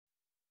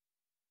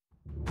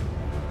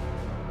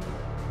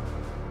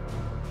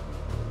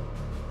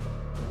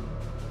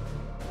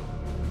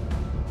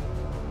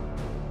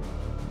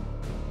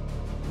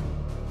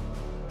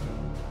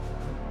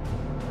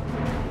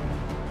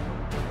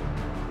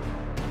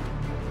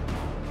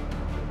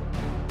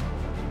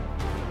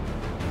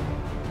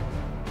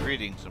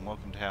Greetings and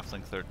welcome to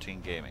Halfling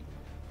 13 Gaming.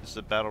 This is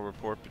a battle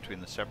report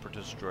between the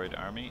Separatist droid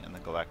army and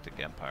the Galactic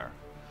Empire.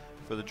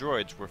 For the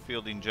droids, we're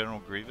fielding General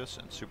Grievous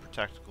and super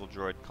tactical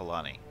droid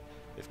Kalani.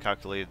 They've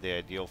calculated the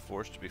ideal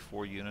force to be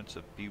 4 units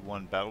of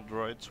B1 battle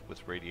droids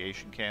with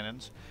radiation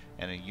cannons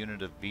and a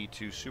unit of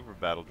B2 super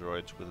battle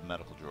droids with a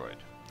medical droid.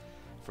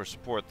 For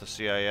support, the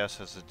CIS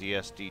has a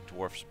DSD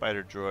dwarf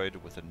spider droid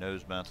with a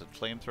nose-mounted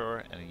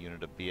flamethrower and a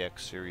unit of BX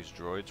series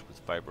droids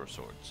with vibro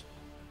swords.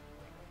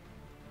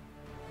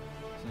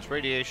 Since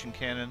radiation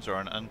cannons are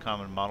an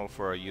uncommon model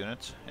for our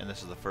units, and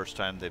this is the first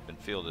time they've been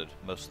fielded,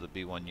 most of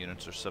the B1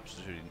 units are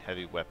substituting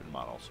heavy weapon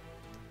models.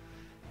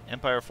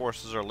 Empire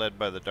forces are led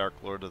by the Dark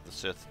Lord of the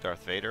Sith,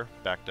 Darth Vader,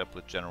 backed up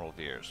with General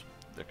Veers.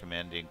 They're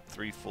commanding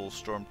 3 full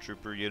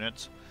Stormtrooper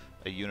units,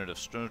 a unit of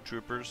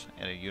Snowtroopers,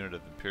 and a unit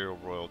of Imperial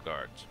Royal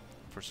Guards.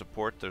 For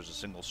support, there's a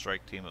single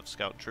strike team of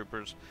Scout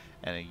Troopers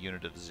and a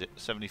unit of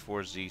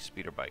 74Z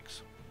speeder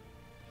bikes.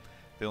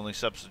 The only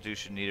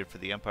substitution needed for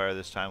the Empire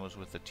this time was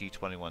with the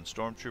T-21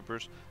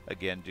 Stormtroopers,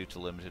 again due to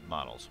limited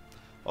models.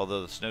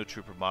 Although the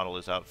Snowtrooper model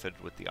is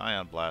outfitted with the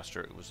Ion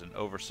Blaster, it was an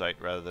oversight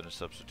rather than a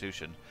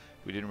substitution.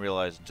 We didn't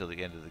realize until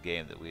the end of the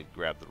game that we had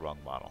grabbed the wrong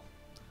model.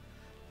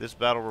 This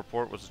battle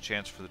report was a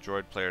chance for the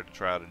droid player to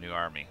try out a new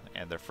army,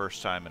 and their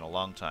first time in a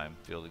long time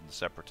fielding the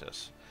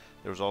Separatists.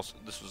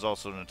 This was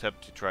also an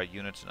attempt to try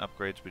units and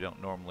upgrades we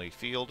don't normally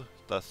field,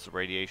 thus the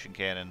radiation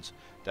cannons,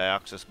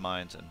 Dioxis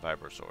mines, and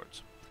vibro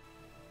swords.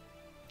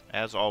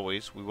 As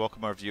always, we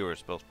welcome our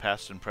viewers, both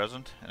past and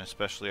present, and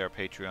especially our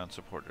Patreon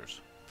supporters.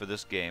 For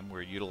this game,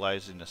 we're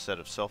utilizing a set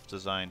of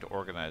self-designed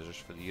organizers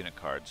for the unit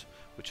cards,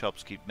 which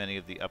helps keep many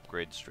of the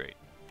upgrades straight.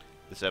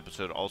 This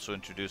episode also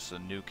introduces a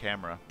new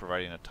camera,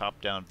 providing a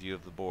top-down view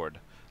of the board.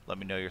 Let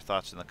me know your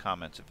thoughts in the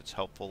comments if it's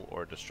helpful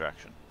or a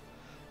distraction.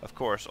 Of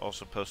course,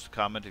 also post a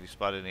comment if you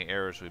spot any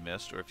errors we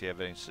missed, or if you have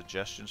any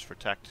suggestions for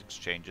tactics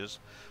changes,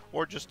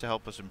 or just to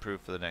help us improve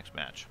for the next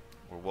match.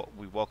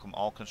 We welcome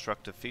all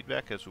constructive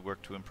feedback as we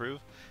work to improve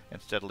and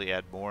steadily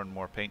add more and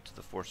more paint to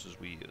the forces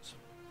we use.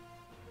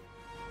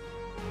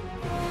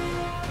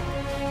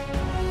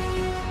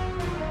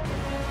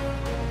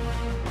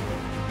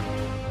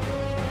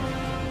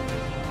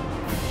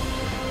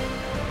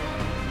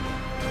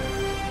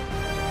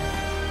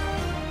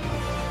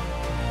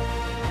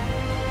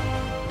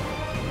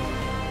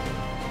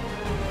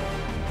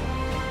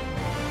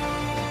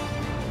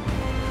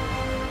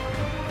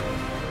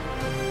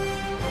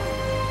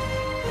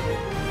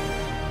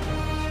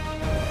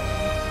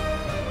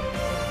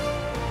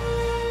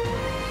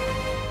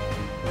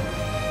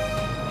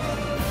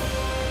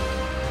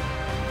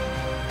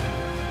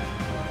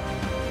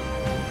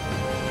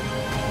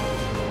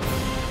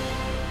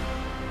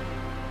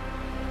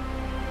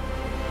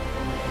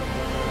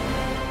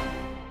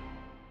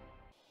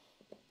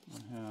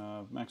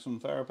 Maximum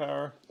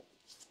firepower,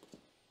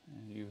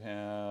 and you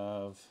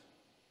have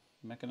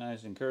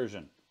mechanized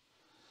incursion.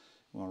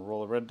 You want to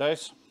roll a red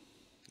dice?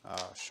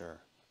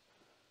 Sure.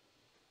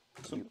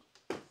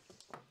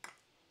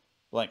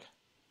 Blank.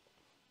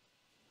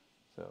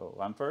 So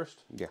I'm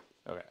first? Yeah.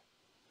 Okay.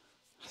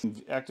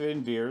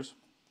 Activating Veers.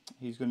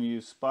 He's going to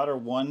use Spotter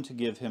 1 to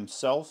give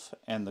himself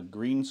and the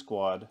green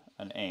squad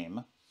an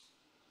aim.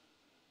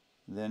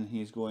 Then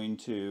he's going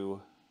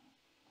to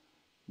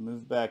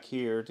move back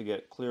here to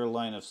get clear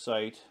line of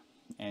sight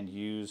and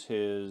use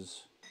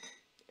his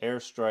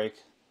airstrike,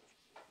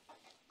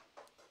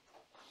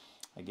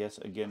 I guess,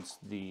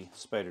 against the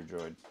spider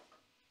droid.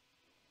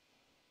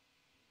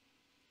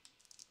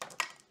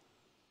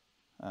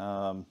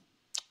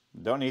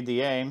 Don't need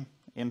the aim.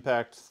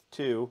 Impact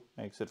 2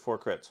 makes it 4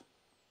 crits.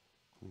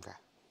 Okay.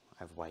 I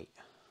have white.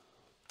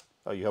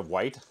 Oh, you have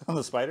white on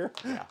the spider?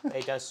 Yeah.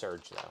 It does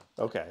surge,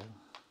 though. Okay.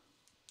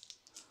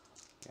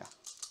 Yeah.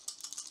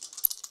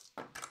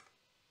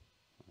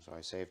 So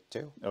I saved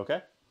 2.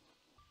 Okay.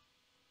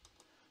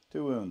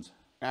 2 wounds.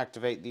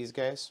 Activate these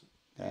guys,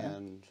 Okay.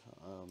 and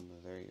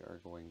they are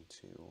going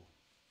to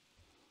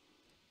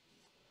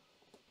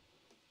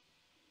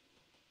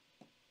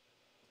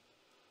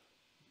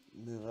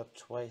move up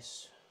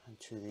twice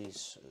into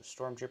these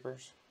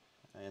stormtroopers,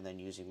 and then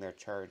using their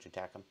charge,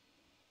 attack them.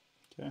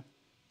 Okay.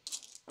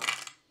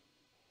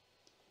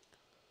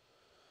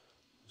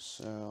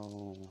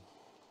 So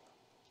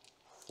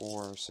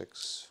 4,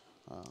 6,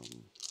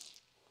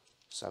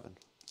 7.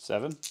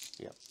 7?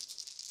 Yep.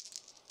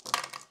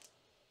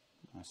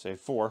 I say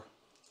 4.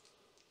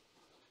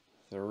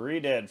 3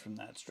 dead from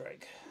that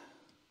strike.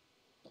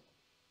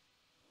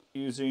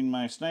 Using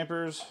my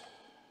snipers,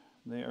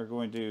 they are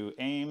going to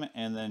aim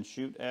and then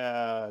shoot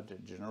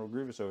at General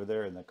Grievous over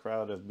there in the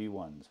crowd of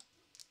B1s.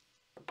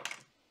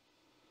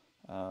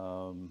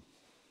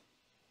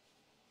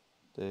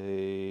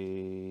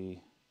 The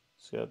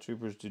Scout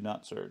Troopers do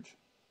not surge.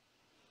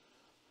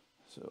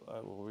 So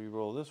I will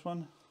re-roll this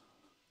one.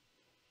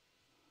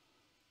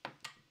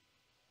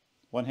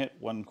 1 hit,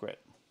 1 crit.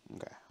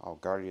 Okay, I'll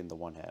Guardian the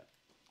 1 hit.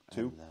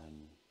 2? And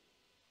then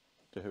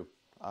To who?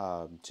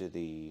 To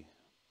the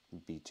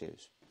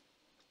B2s.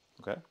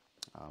 Okay.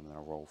 And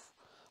I'll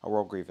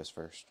roll Grievous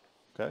first.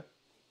 Okay.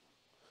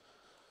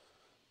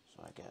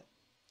 So I get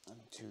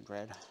 2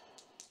 dread.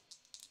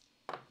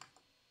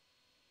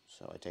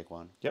 So I take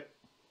 1. Yep.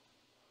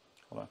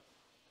 Hold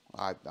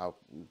on. I'll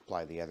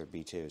apply the other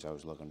B2s. I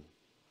was looking.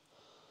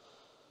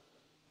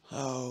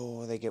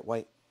 Oh, they get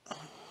white.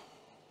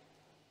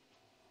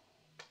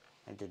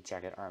 I did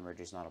check it. Armor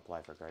does not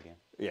apply for Guardian.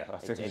 Yeah, I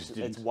figured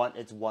it's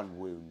one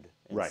wound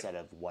instead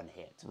of 1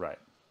 hit. Right.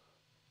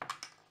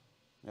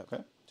 Yep.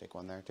 Okay. Take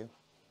 1 there too.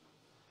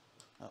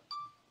 Oh.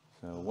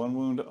 So 1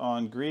 wound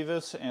on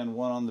Grievous and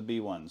 1 on the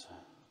B1s.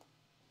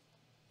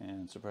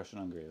 And suppression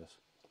on Grievous.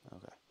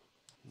 Okay.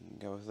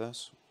 Go with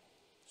this.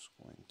 Just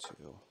going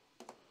to.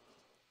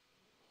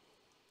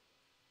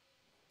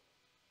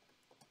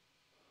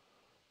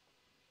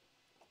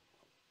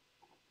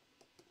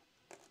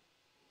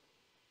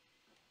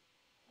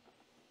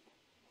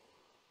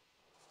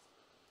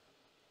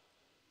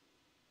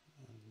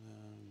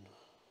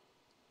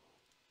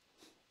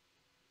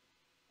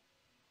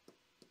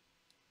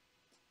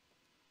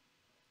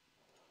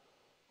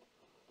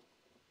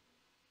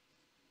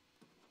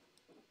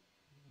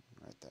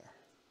 Right there.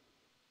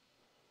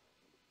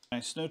 My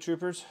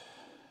snowtroopers,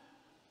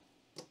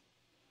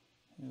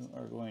 who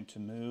are going to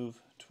move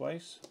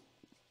twice.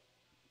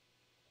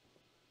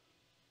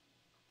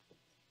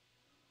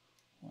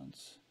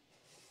 Once,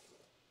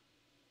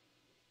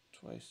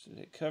 twice to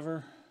take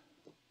cover.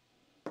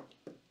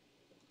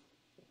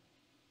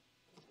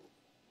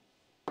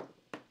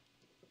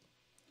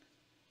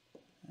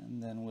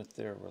 And then with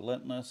their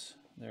relentless,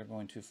 they're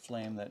going to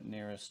flame that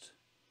nearest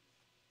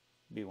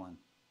B1.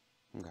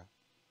 Okay.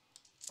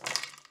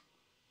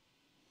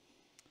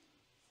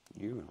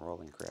 You've been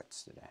rolling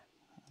crits today.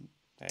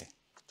 Hey.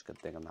 It's a good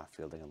thing I'm not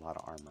fielding a lot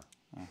of armor.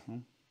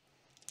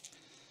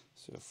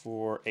 So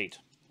for 8.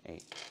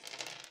 8.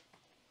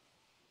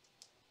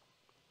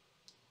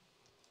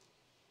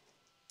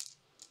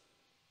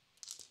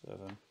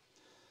 Seven,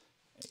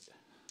 8.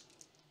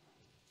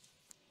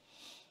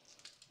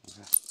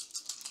 Okay.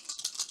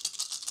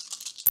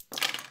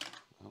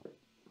 Oh.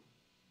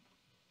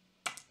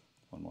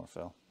 1 more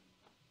fell.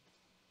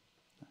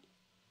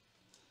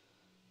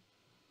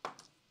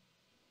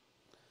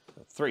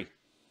 3.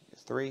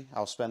 3.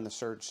 I'll spend the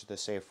surge to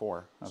save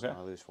 4. Okay. So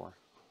I lose 4.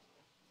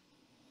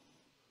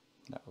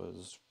 That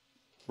was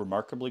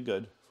remarkably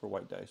good for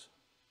white dice.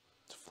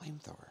 It's a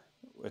flamethrower.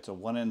 It's a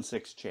 1 in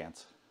 6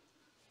 chance.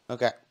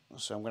 Okay.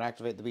 So I'm going to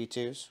activate the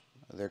B2s.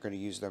 They're going to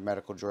use their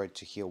medical droid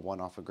to heal 1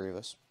 off of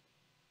Grievous.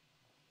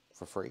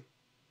 For free.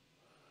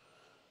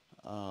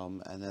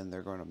 And then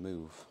they're going to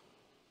move.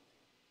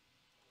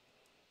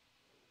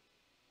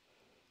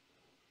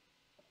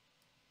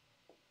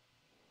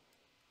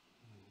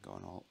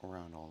 Going all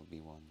around all the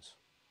B1s.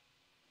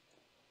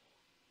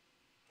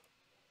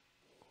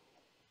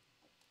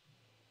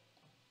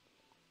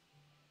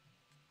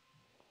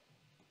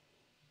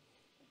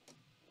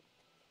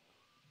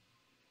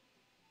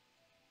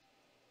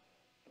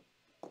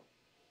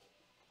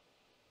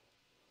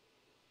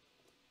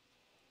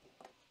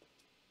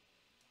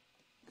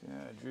 Okay,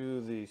 I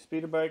drew the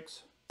speeder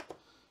bikes,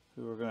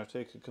 who are going to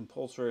take a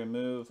compulsory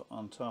move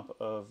on top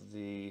of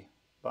the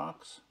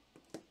box.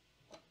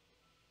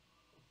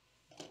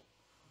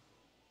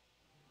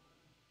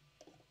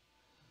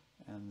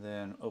 And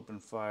then open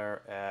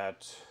fire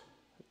at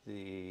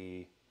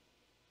the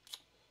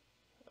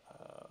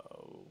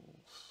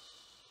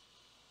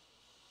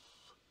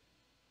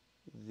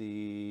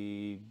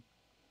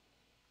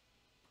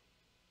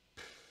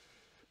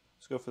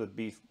let's go for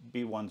the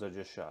B1s I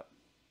just shot.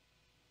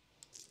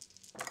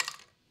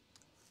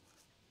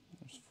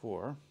 There's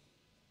 4.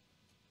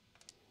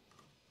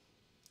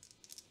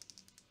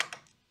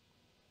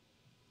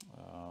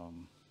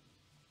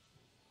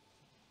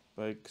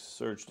 Bike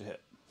surge to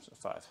hit, so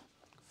 5.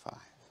 5.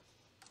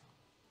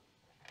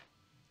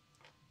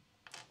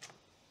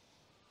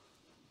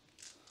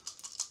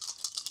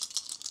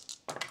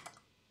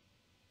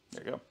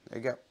 There you go. There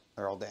you go.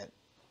 They're all dead.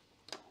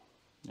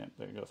 Yep,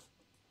 there you go.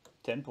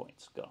 10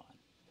 points gone.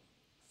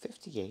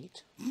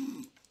 58.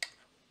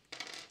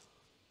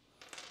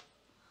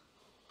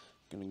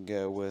 Gonna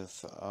go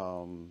with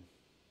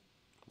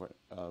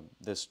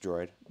this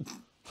droid.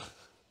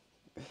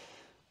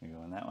 You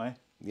going that way?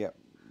 Yep,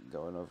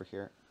 going over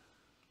here.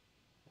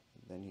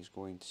 Then he's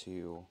going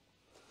to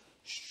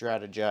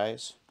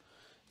strategize,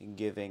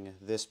 giving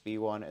this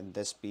B1 and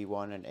this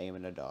B1 an aim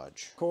and a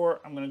dodge. Core,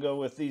 I'm going to go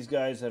with these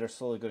guys that are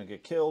slowly going to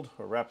get killed,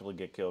 or rapidly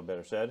get killed,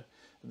 better said.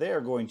 They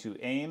are going to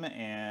aim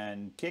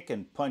and kick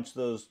and punch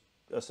those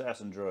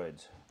assassin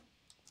droids.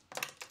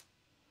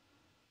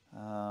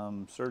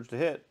 Surge to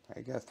hit.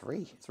 I got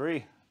 3.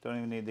 3. Don't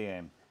even need the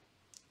aim.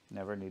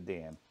 Never need the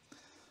aim.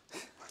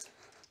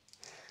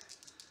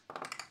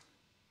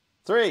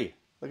 3.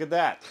 Look at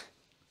that.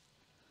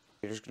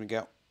 You're just gonna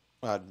go.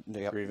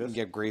 Yep, Grievous?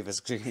 Yeah, Grievous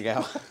gonna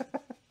go.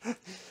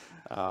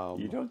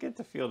 You don't get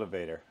to field a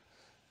Vader.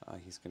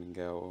 He's gonna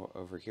go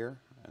over here,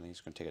 and he's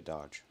gonna take a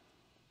dodge.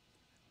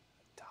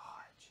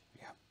 Dodge.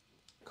 Yeah.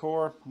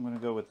 Core, I'm going to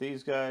go with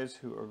these guys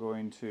who are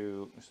going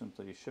to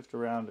simply shift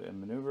around and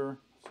maneuver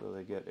so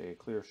they get a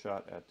clear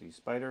shot at the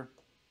spider.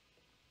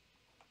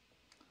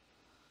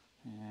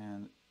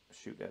 And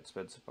shoot at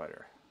Sped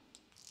Spider.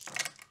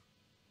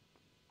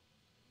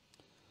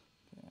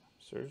 Okay.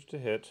 Surge to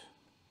hit.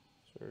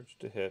 Surge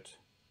to hit.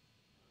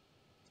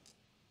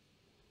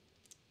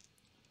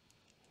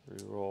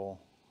 Reroll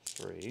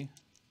 3.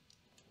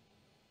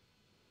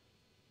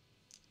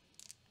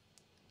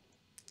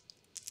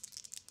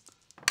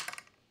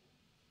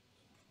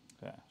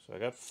 Okay, so I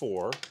got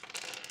 4.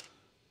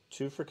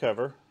 2 for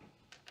cover.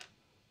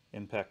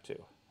 Impact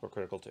 2, or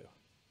critical 2.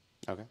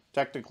 Okay.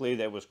 Technically,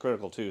 that was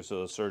critical 2,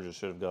 so the surges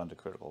should have gone to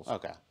criticals.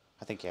 Okay.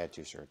 I think you had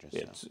 2 surges.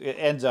 So. It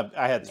ends up,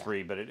 I had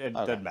 3, but it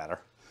doesn't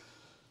matter.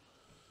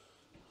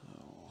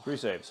 3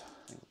 saves.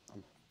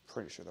 I'm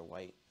pretty sure they're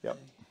white. Yep.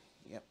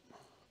 Yep.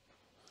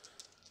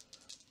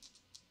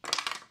 Well,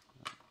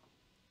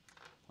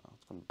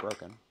 it's going to be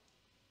broken.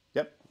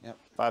 Yep. Yep.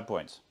 5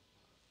 points.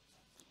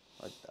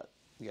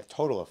 You got a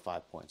total of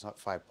 5 points, not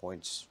 5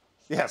 points.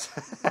 Yes.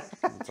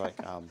 It's like,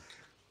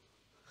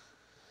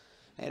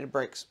 and it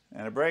breaks.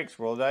 And it breaks.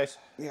 Roll the dice.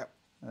 Yep.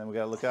 And then we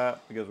got to look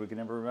out because we can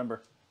never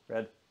remember.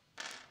 Red.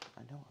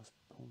 I know, I was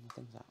pulling the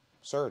things out.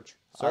 Surge.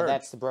 Surge.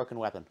 That's the broken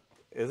weapon.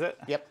 Is it?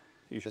 Yep.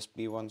 This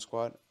B1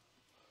 squad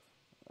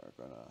are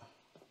going to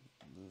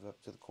move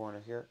up to the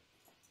corner here,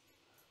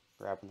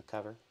 grabbing the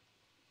cover.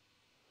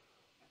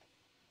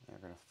 They're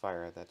going to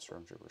fire at that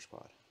Stormtrooper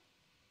squad.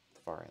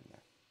 The far end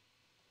there.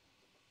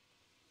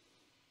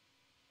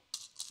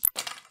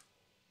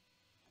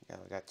 Yeah,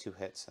 we got 2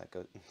 hits. That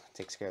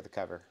takes care of the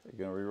cover. You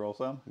going to reroll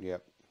some?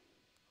 Yep.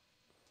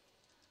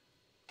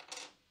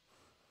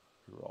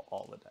 Reroll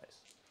all the dice.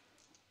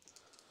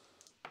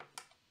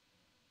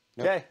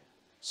 Nope. Okay.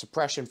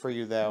 Suppression for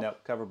you, though.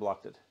 Nope, cover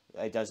blocked it.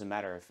 It doesn't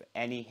matter if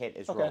any hit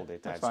is Okay, rolled,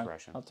 it that's adds fine.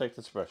 suppression. I'll take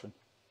the suppression.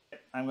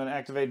 I'm going to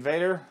activate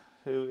Vader,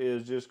 who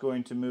is just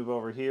going to move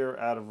over here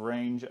out of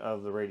range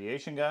of the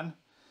radiation gun.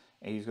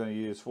 And he's going to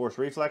use force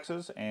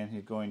reflexes, and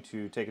he's going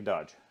to take a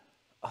dodge.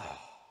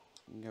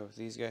 Go with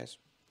these guys.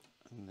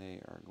 And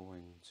they are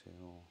going to...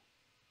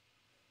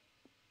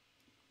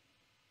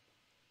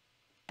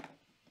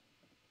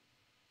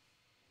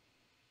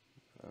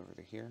 over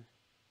to here.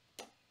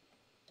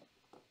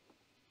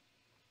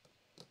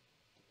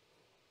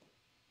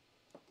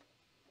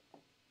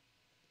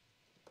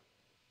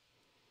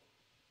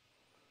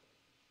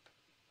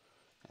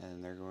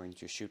 And they're going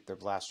to shoot their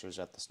blasters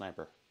at the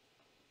sniper.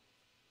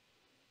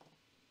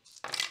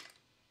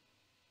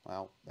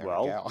 Well, there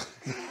we go.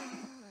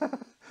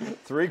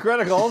 3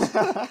 criticals.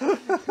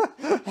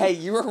 Hey,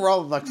 you were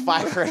rolling like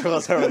 5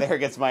 criticals over there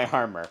against my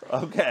armor.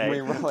 Okay.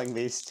 We're rolling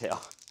these 2.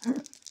 Oh,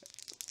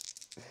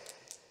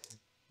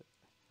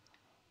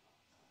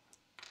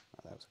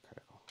 that was a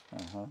critical.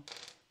 Uh-huh.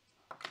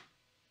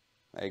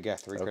 There you go,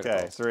 3 criticals.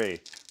 Okay, 3.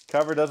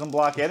 Cover doesn't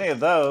block any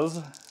of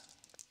those.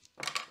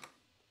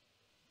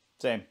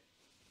 Same.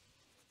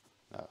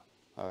 Oh,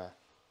 okay.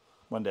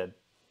 1 dead.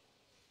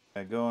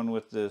 Going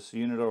with this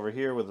unit over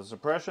here with a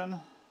suppression.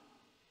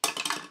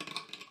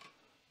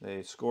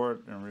 They score it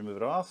and remove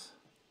it off,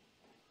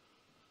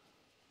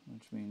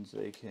 which means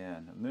they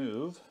can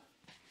move.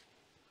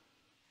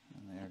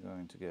 And they are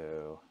going to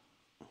go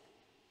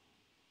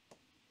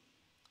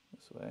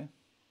this way.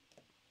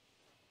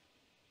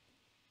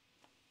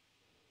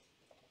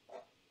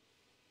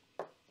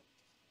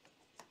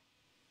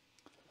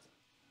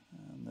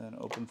 And then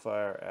open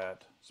fire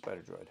at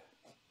Spider Droid.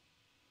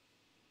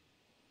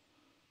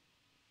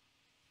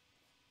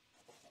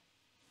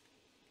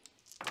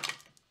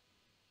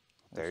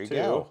 There you 2.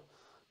 go.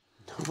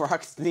 No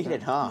rockets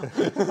needed, huh?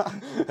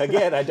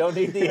 Again, I don't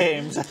need the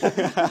aims.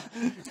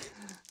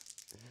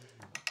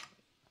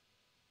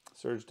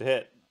 Surge to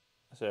hit.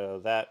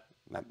 So that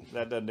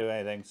doesn't do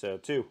anything. So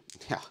 2.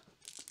 Yeah.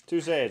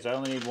 2 saves. I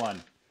only need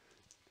 1.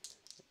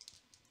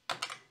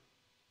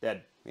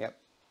 Dead. Yep.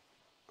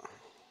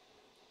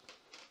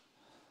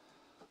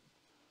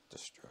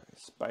 Destroyed.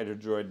 Spider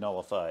Droid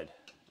nullified.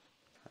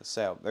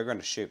 So they're going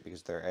to shoot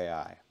because they're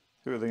AI.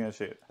 Who are they going to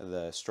shoot?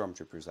 The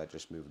stormtroopers that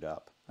just moved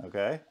up.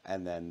 Okay.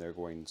 And then they're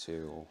going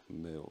to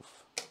move.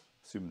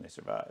 Assuming they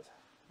survive.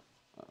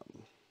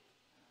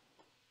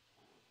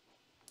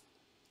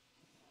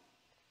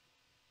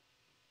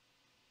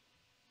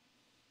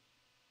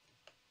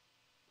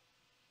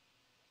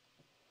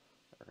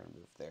 They're going to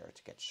move there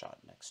to get shot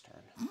next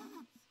turn.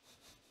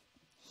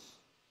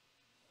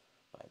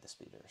 By the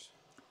speeders.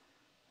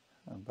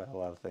 And by a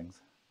lot of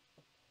things.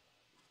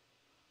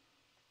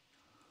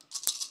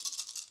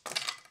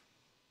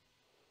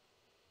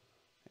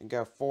 And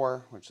go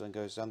 4, which then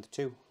goes down to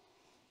 2.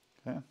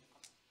 Okay.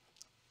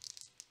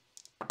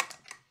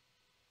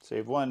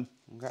 Save 1.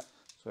 Okay.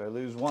 So I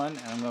lose 1,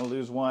 and I'm going to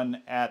lose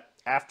 1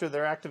 after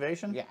their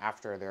activation? Yeah,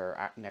 after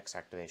their next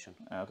activation.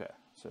 Okay,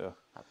 so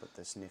I'll put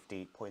this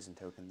nifty poison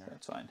token there.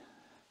 that's fine.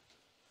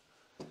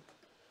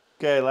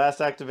 Okay,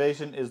 last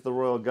activation is the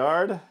Royal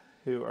Guard,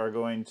 who are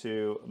going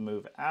to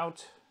move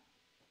out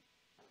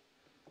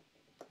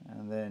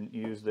and then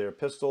use their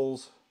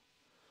pistols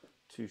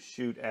to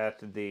shoot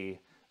at the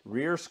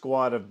rear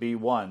squad of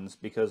B1s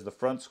because the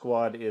front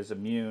squad is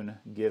immune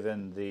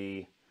given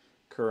the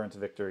current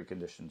victory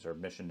conditions or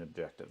mission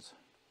objectives.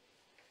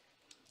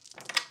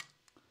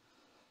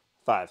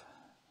 5,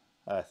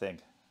 I think.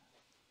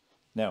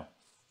 No.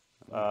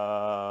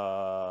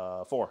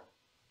 4.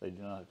 They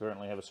do not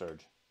currently have a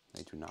surge.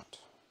 They do not.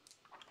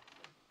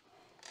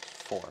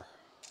 4.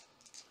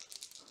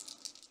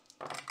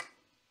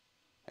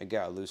 I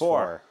gotta lose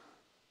 4.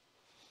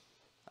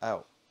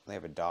 Oh, they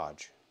have a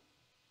dodge.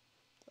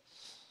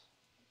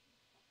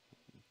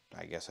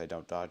 I guess I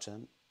don't dodge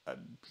them.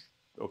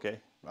 Okay.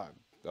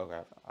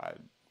 Okay.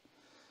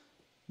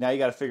 Now you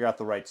got to figure out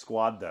the right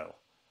squad, though.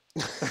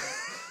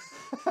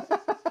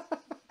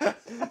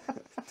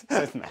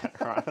 Doesn't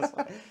matter,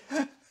 honestly.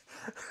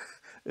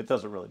 It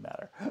doesn't really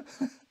matter.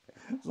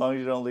 As long as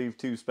you don't leave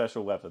 2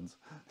 special weapons.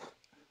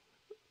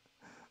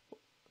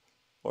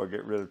 Or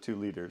get rid of 2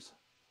 leaders.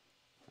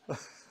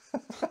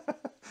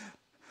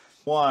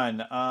 1.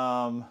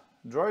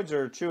 Droids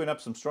are chewing up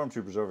some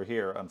stormtroopers over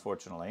here,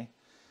 unfortunately.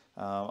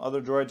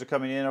 Other droids are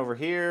coming in over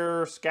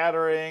here,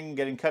 scattering,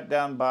 getting cut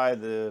down by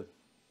the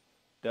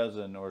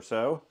dozen or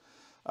so.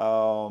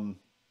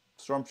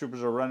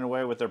 Stormtroopers are running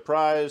away with their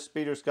prize.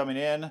 Speeders coming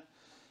in.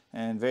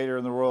 And Vader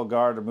and the Royal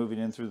Guard are moving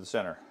in through the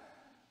center.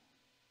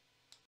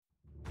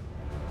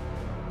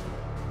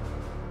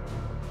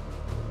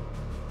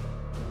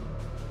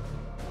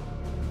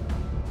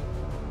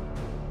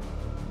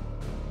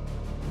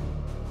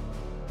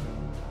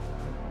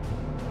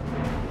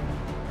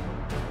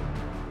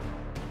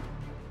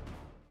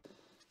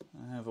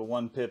 I have a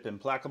 1-pip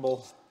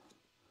Implacable.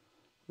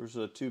 There's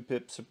a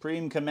 2-pip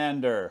Supreme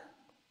Commander.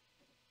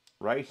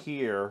 Right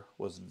here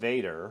was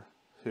Vader,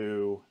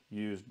 who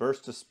used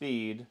burst of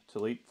speed to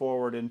leap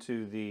forward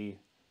into the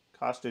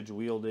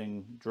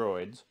hostage-wielding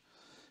droids.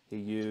 He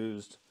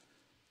used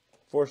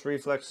force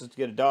reflexes to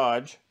get a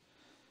dodge,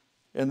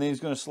 and then he's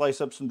going to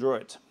slice up some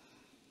droids.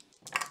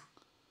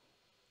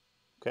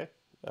 Okay,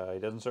 he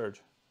doesn't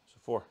surge, so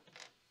 4.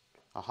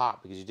 Aha,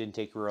 because you didn't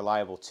take a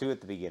reliable 2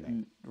 at the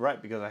beginning.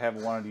 Right, because I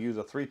haven't wanted to use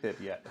a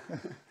 3-pip yet.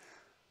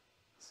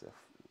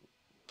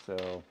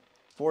 So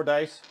 4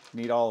 dice,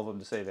 need all of them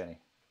to save any.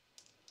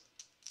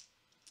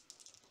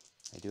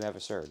 I do have a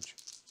surge.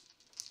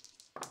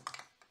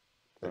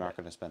 They're not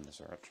going to spend the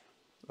surge.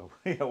 Oh,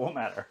 yeah, it won't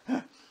matter.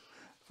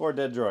 4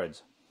 dead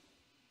droids.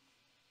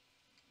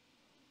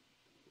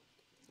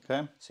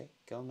 Okay. See,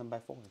 killing them by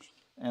 4s.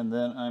 And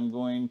then I'm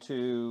going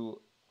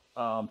to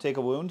take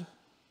a wound.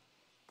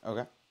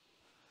 Okay.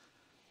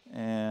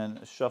 And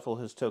shuffle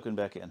his token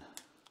back in.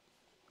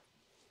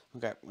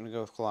 Okay, I'm going to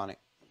go with Kalani.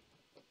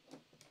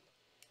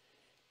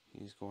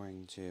 He's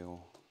going to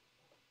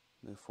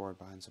move forward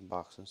behind some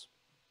boxes.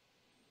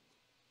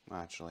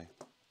 Actually,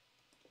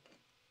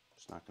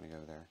 it's not going to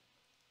go there.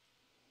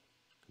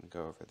 Going to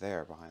go over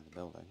there behind the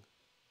building.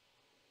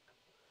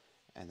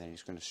 And then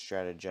he's going to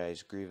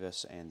strategize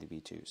Grievous and the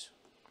B2s.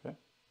 Okay.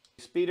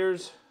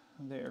 Speeders,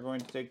 they are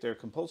going to take their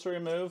compulsory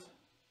move,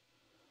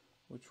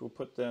 which will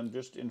put them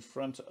just in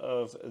front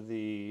of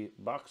the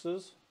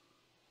boxes.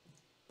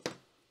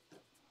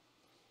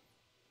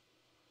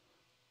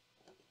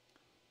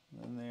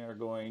 Then they are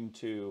going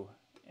to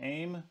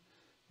aim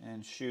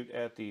and shoot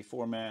at the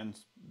 4-man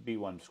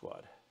B1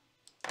 squad.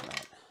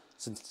 Right.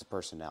 Since it's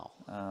personnel.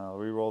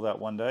 Reroll that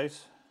 1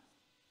 dice.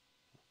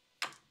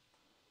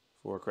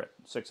 For a crit.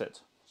 6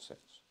 hits. 6.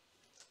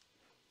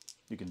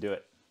 You can do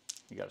it.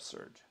 You got a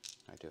surge.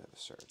 I do have a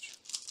surge.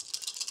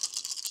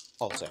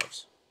 All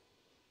saves.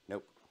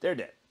 Nope. They're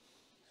dead.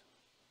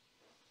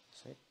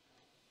 See?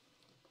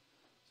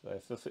 So I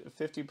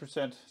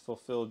 50%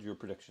 fulfilled your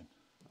prediction.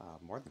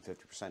 More than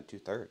 50%,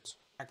 2/3.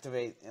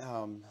 Activate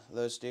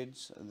those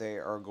dudes. They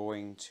are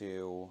going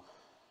to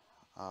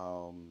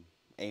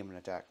aim and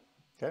attack.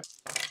 Okay.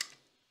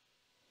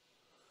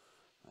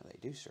 They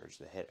do surge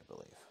the hit, I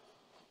believe.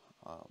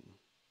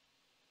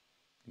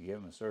 You gave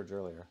them a surge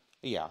earlier.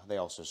 Yeah, they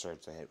also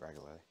surge the hit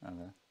regularly.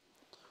 Okay.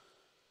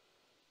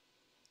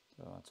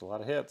 So that's a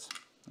lot of hits.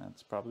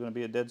 That's probably going to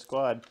be a dead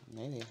squad.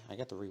 Maybe. I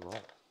get the reroll.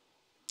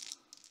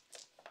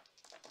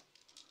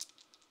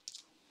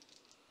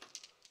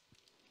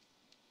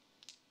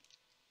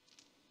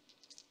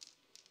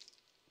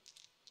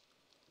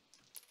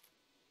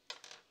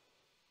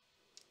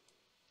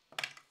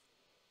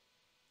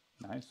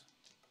 Nice.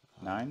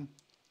 9?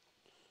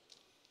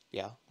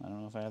 Yeah. I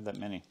don't know if I have that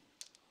many.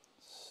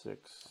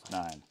 6,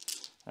 9.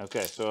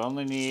 Okay, so I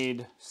only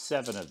need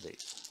 7 of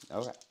these.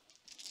 Okay.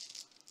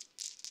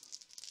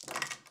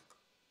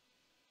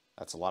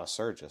 That's a lot of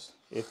surges.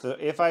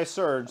 If I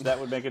surge, that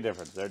would make a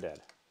difference. They're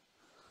dead.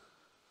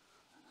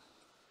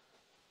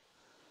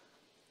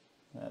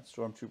 That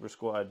Stormtrooper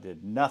squad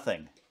did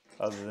nothing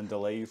other than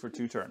delay you for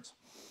 2 turns.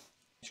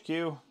 HQ,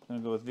 I'm going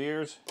to go with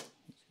Veers.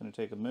 He's going to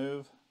take a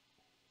move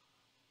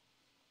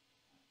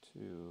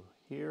to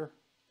here,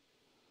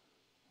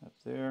 up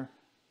there,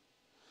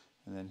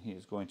 and then he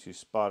is going to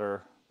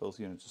spotter both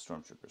units of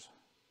Stormtroopers.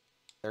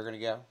 They're going to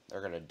go.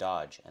 They're going to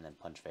dodge and then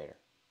punch Vader.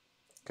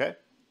 Okay.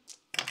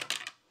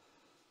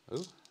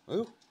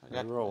 Ooh, I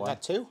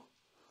got 2.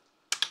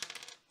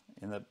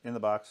 In the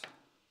box.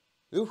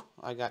 Ooh,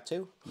 I got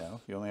 2.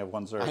 No, you only have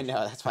 1 surge. I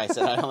know, that's why I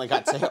said I only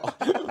got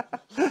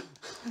 2.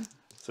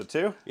 So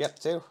 2? Yep,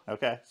 2.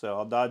 Okay, so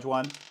I'll dodge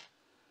 1.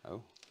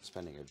 Oh,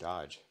 spending your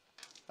dodge.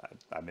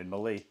 I'm in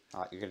melee.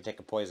 You're going to take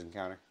a poison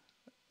counter.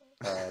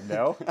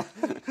 No.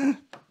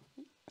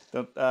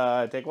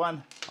 Don't take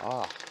one.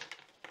 Ah.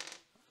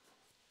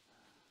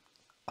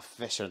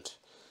 Efficient.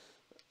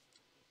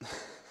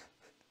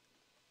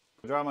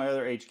 Draw my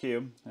other HQ.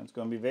 And it's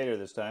going to be Vader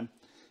this time.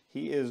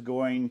 He is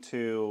going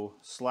to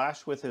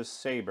slash with his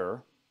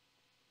saber.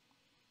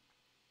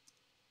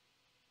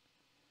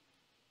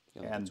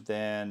 And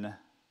then...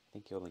 I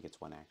think he only gets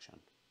one action.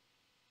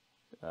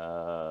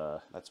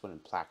 That's what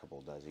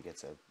Implacable does. He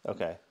gets a...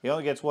 Okay. He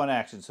only gets one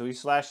action, so he's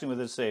slashing with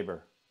his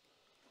saber.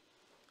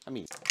 I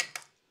mean...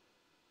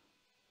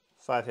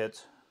 5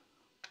 hits.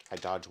 I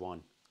dodge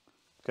 1.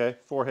 Okay,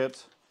 4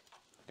 hits.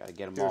 Gotta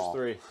get them Here's all.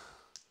 3.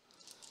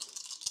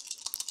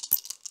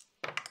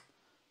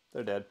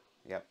 They're dead.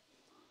 Yep.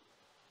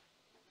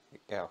 There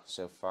you go.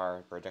 So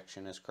far,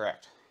 prediction is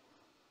correct.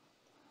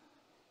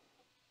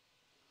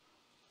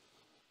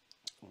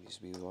 These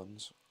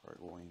B1s are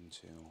going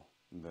to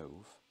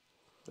move.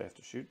 They have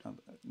to shoot?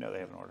 No, they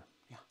have an order.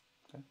 Yeah.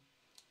 Okay.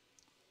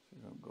 So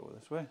you're going to go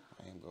this way?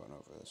 I am going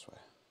over this way.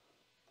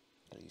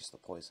 Gotta use the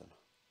poison.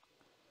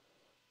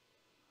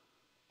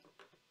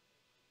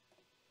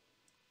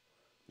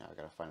 Now I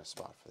gotta find a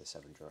spot for the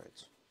 7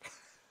 droids.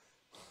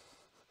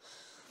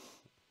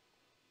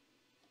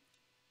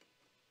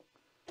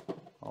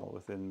 All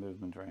within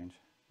movement range.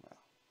 Well,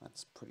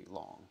 that's pretty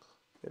long.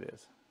 It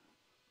is.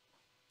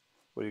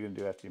 What are you going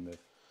to do after you move?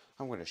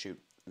 I'm going to shoot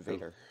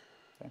Vader.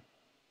 Okay.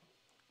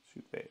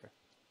 Shoot Vader.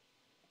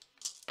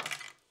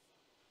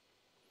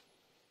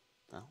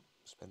 Well,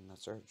 spend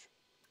that surge.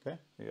 Okay,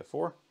 you got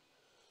 4.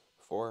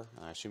 4.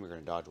 I assume you're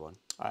going to dodge 1.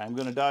 I'm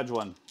going to dodge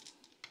 1.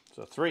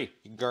 So 3.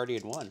 You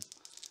Guardian 1.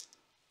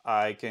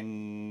 I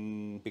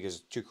can... Because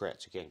 2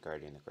 crits. You can't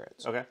Guardian the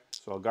crits. Okay,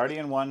 so I'll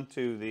Guardian 1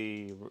 to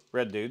the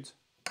red dudes.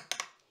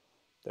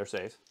 They're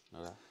safe.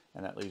 Okay.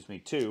 And that leaves me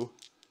 2.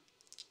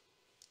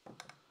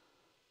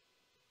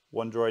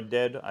 1 droid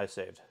dead, I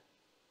saved.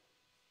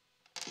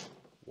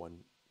 1.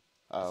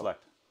 Oh.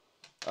 Select.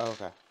 Oh,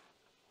 okay.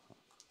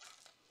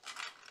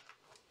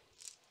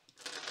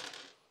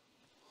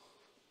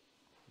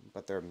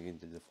 But they're immune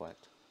to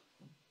deflect.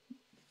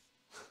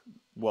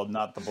 Well,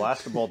 not the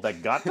blaster bolt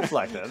that got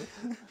deflected.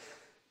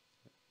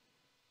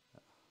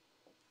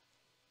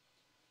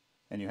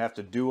 And you have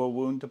to do a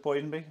wound to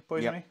poison me?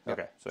 Yep.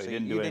 Okay, so you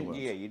didn't do any wounds.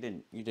 Yeah, you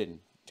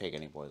didn't take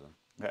any poison.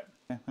 Okay,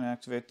 I'm going to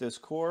activate this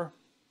core.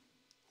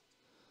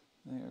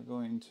 They are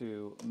going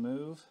to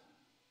move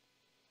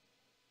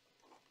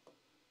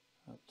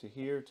up to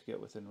here to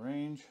get within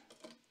range.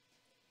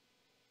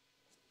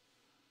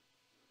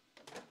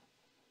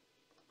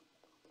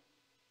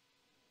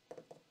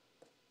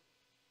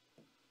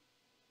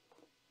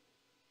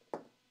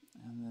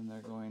 And then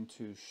they're going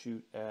to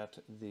shoot at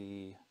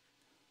the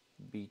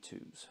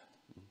B2s.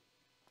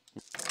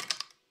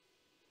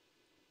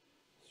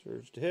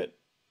 Surge to hit.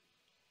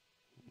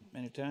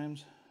 Many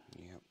times.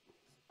 Yep.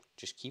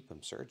 Just keep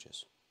them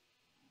surges.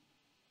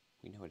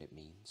 We know what it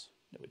means.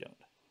 No, we don't.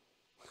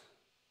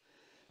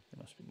 There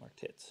must be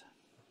marked hits.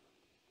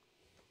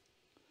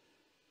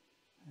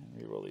 And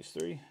reroll these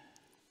 3.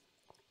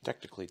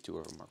 Technically, 2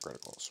 of them are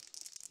criticals.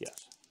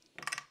 Yes.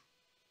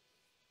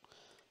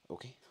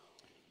 Okay.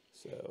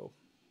 So,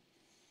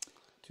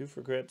 2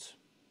 for crits.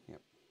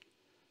 Yep.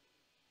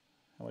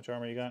 How much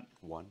armor you got?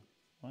 1.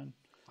 1.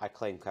 I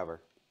claim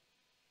cover.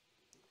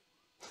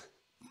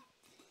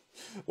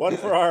 1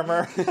 for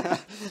armor.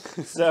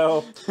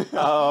 So,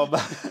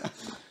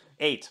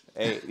 8.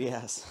 8,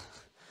 yes.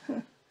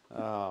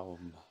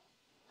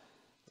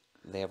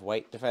 They have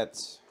white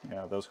defense.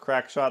 Yeah, those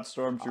crack shot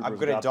stormtroopers. I'm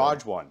going to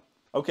dodge 1.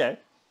 Okay.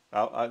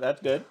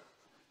 That's good.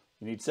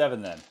 You need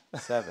 7 then.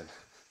 7.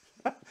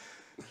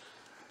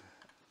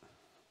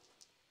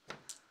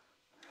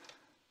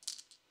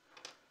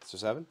 So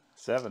 7?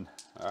 7.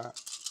 All right.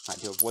 I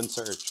do have 1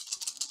 surge.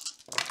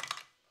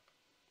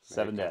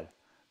 7 dead.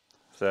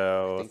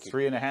 So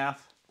 3.5.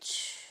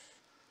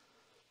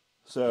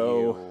 So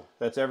Ew.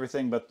 that's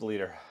everything but the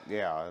leader.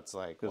 Yeah, it's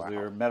like, Because wow.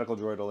 your medical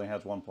droid only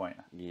has 1 point.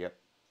 Yep.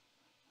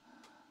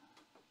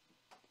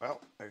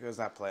 Well, there goes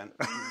that plan.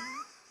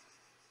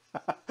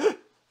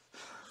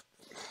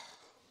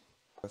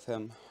 With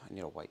him, I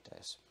need a white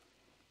dice.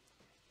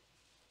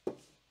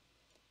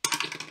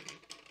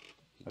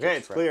 Okay,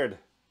 it's cleared.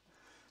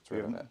 It's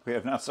We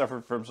have not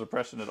suffered from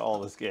suppression at all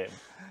this game.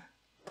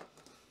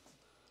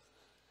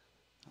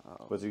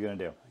 What's he going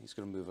to do? He's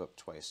going to move up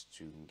twice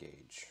to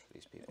engage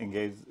these people.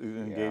 Engage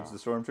the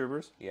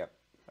stormtroopers? Yep.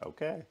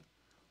 Okay.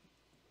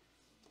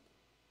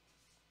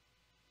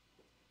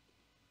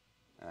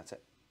 And that's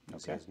it. He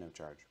Okay. has no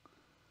charge.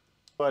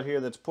 But here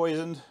that's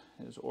poisoned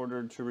is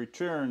ordered to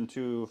return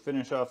to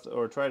finish off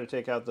or try to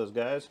take out those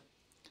guys.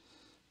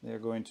 They're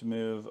going to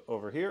move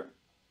over here.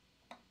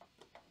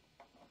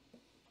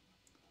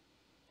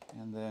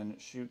 And then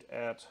shoot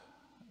at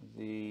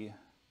the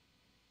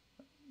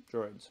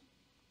droids.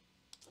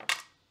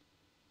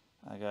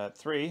 I got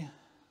 3.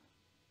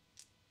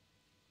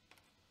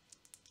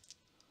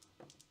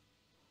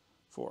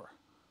 4.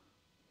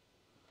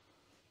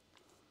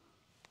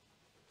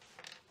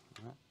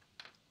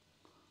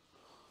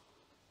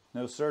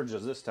 No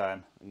surges this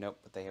time. Nope,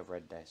 but they have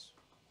red dice.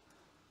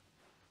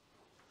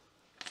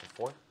 So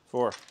 4?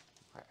 4.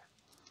 Okay.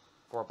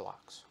 4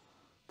 blocks.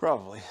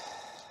 Probably.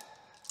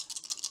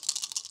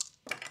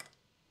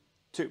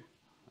 2.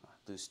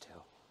 Lose 2.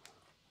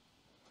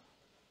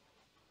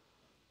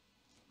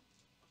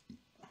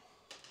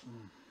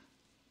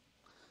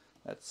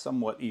 That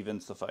somewhat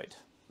evens the fight.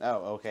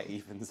 Oh, okay,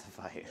 evens the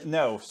fight.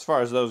 No, as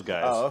far as those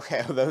guys. Oh,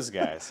 okay, those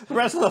guys. The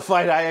rest of the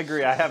fight, I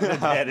agree, I have an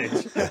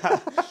advantage.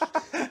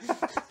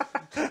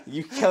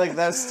 You killing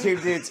those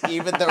 2 dudes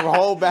even the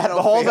whole battle.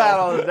 The whole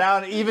battle is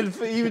down, even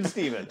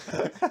Steven.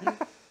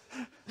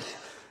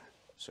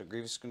 So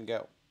Grievous is going to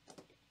go.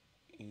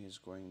 He's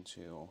going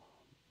to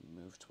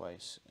move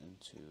twice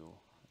into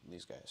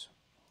these guys.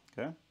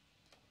 Okay.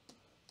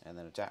 And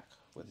then attack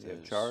with Does he have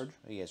his charge?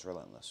 He has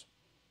relentless.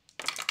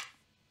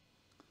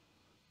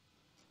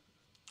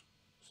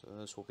 So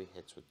those will be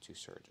hits with 2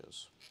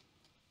 surges.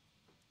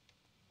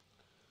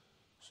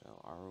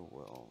 So Aru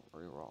will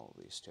reroll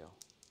these 2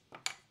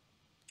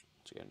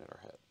 to get another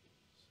hit.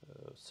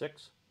 So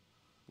 6.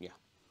 Yeah.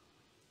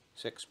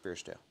 6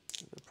 pierce 2.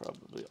 They're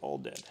probably all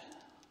dead.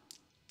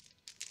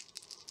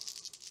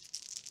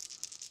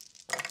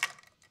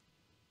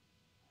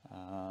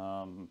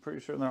 I'm pretty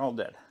sure they're all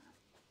dead.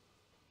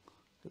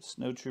 The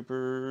snow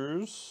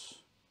troopers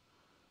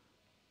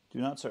do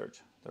not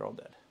surge. They're all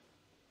dead.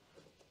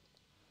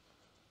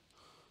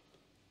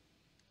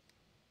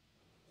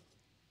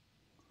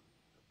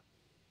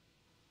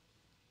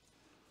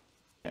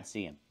 I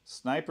see him.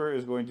 Sniper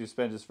is going to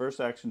spend his first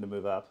action to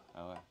move up.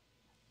 Oh,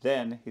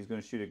 Then he's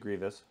going to shoot at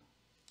Grievous.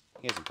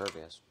 he has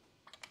impervious.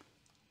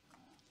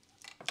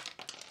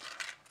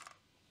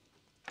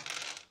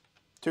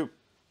 2.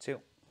 2.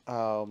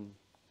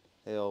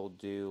 He'll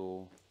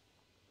do.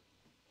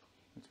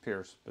 It's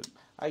Pierce, but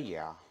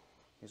Yeah.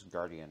 He's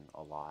Guardian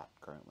a lot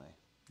currently.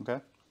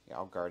 okay. Yeah,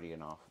 I'll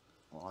Guardian off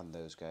on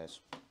those guys.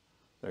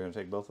 They're going to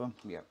take both of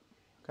them? Yep.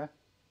 Okay.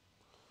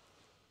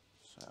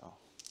 So.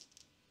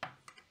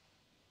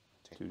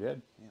 2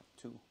 dead. Yep,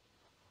 2.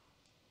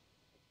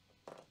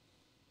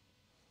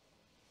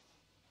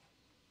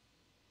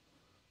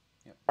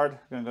 Yep. Hard,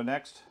 going to go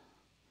next.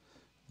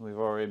 We've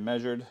already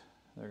measured.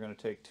 They're going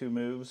to take 2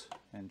 moves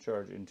and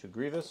charge into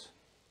Grievous.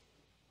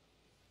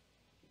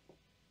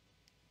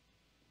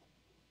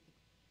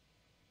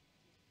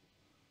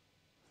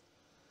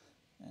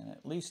 And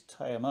at least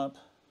tie him up,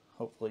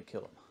 hopefully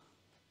kill him.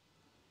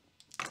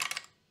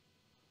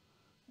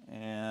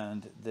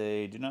 And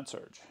they do not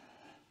surge.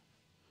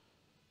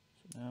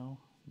 So no,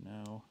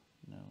 no,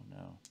 no,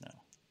 no, no.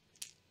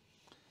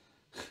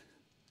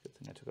 Good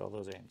thing I took all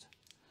those aims.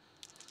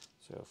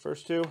 So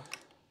first 2,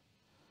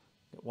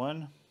 get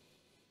 1.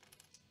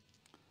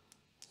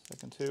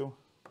 Second 2,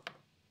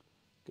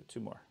 get 2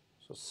 more.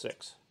 So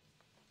 6.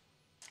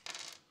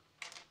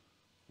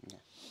 Yeah.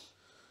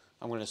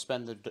 I'm going to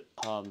spend the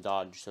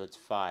dodge, so it's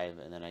 5,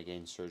 and then I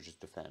gain Surge's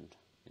Defend,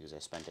 because I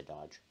spent a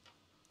dodge.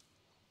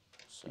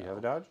 So, You have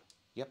a dodge?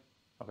 Yep.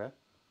 Okay.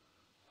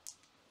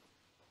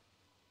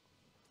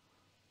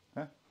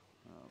 Okay.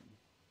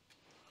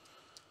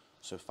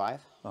 So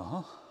 5.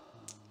 Uh-huh. 4.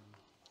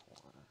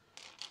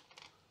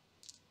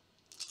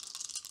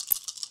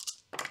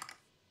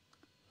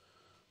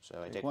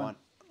 So I take one. 1.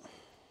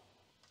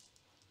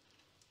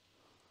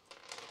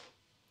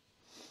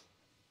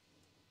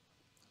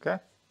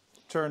 Okay.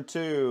 Turn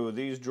 2.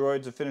 These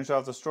droids have finished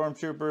off the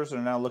stormtroopers and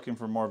are now looking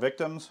for more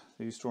victims.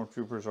 These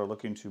stormtroopers are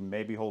looking to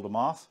maybe hold them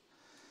off.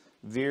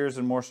 Veers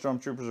and more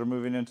stormtroopers are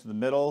moving into the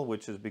middle,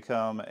 which has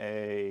become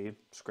a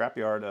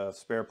scrapyard of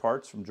spare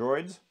parts from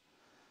droids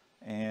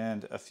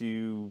and a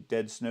few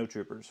dead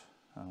snowtroopers.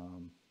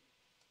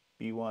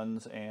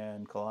 B1s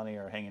and Kalani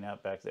are hanging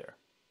out back there.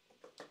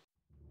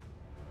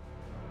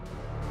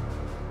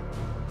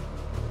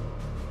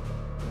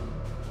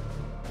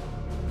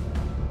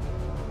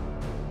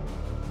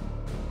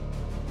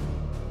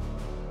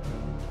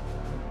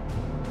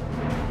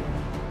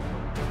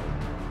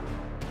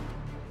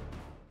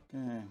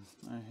 Okay,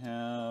 I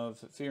have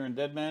Fear and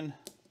Dead Men.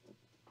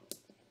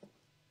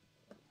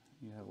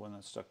 You have one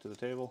that's stuck to the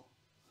table.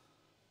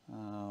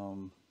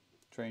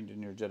 Trained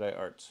in your Jedi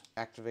arts,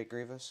 Activate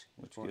Grievous.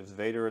 which gives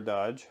Vader a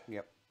dodge.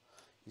 Yep.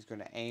 He's going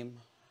to aim,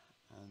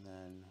 and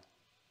then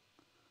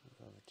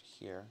move over to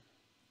here.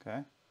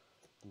 Okay.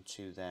 And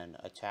to then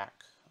attack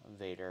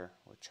Vader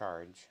with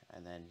charge,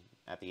 and then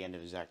at the end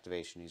of his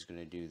activation, he's going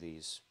to do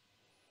these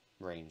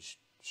ranged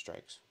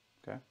strikes.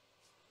 Okay.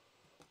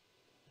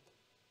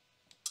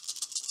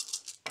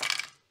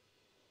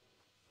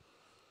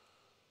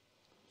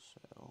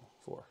 So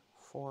 4.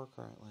 4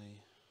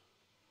 currently.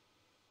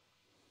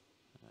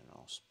 And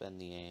I'll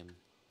spend the aim.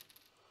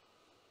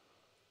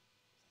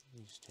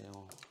 These 2.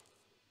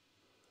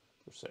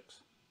 For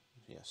 6.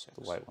 Yeah, 6.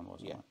 The white one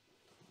wasn't Yeah. one.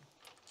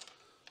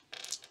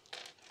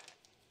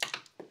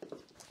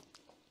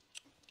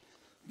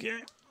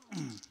 Okay.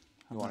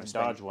 You want to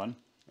dodge one.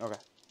 Okay.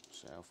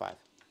 So 5.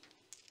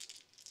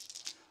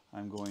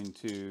 I'm going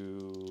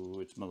to...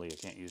 It's melee, I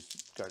can't use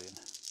Guardian.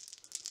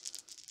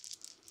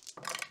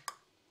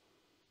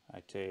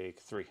 I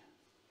take 3.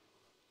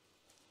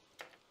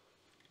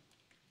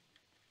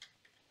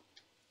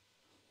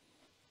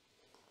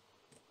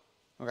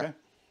 Okay.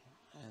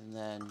 And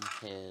then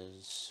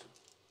his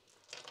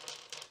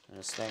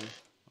thing.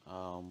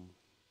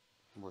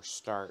 We're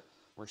start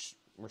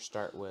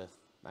with,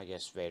 I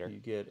guess, Vader. You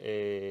get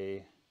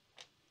a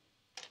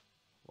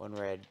 1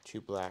 red, 2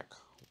 black,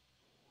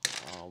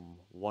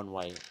 1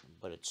 white,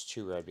 but it's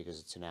 2 red because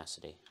it's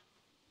tenacity.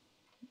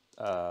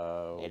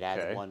 It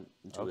adds 1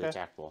 to the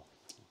attack pool.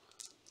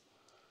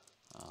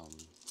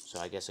 So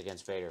I guess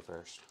against Vader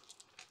first.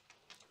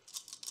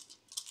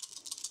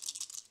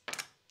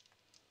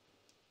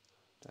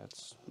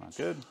 That's not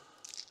good.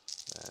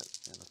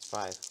 That's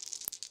 5.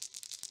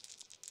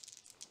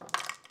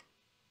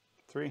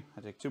 3.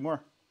 I take 2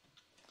 more.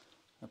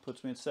 That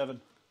puts me at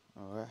 7.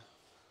 Okay.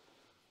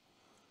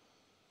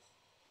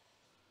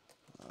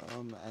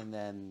 And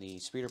then the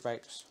speeder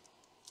bikes.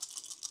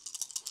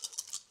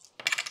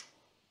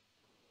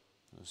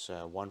 It's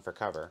 1 for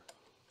cover.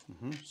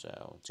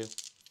 So 2.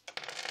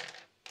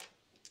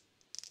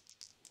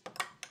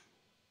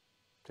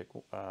 Take.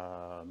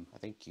 I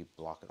think you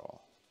block it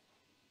all.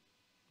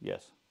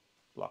 Yes,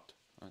 blocked.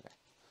 Okay.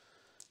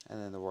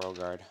 And then the Royal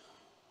Guard.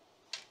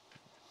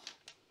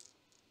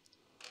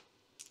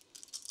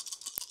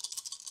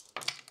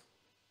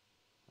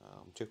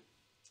 2.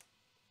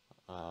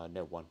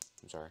 No, 1.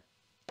 I'm sorry.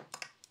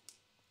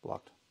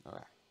 Blocked.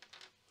 Okay.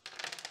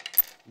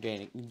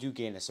 You do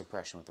gain a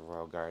suppression with the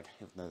Royal Guard,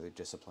 even though they're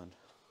disciplined.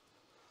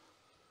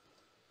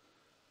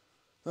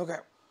 Okay.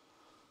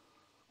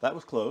 That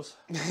was close.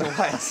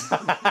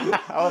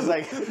 I was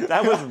like,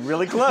 That was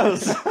really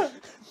close.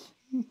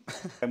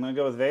 I'm going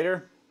to go with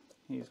Vader.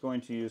 He's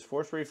going to use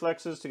force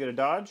reflexes to get a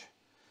dodge.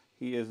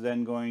 He is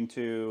then going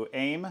to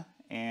aim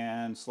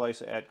and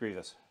slice at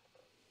Grievous.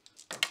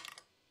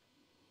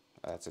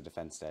 that's a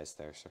defense dice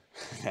there, sir.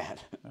 Okay,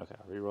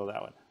 I'll re-roll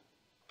that one.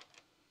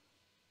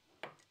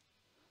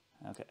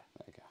 Okay.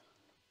 There you go.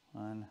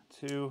 1,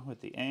 2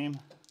 with the aim.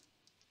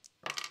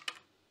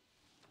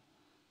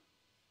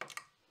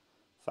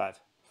 5.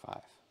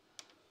 5.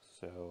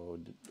 So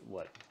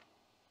what?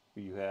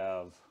 You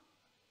have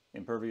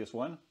impervious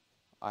 1?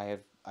 I have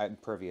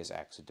impervious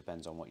X. It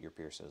depends on what your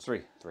pierce is.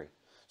 3. 3.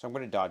 So I'm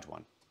going to dodge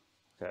 1.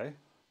 Okay.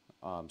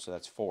 So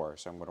that's 4.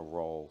 So I'm going to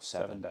roll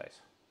 7. 7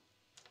 dice.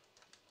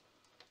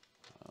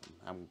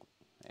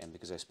 And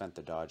because I spent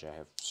the dodge, I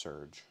have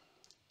surge.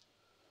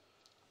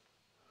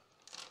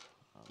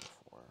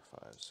 4,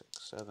 5, 6,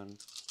 7.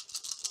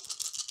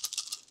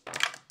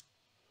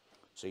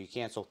 So you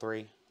cancel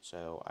 3.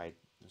 So I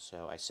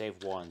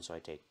save 1. So I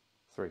take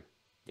 3.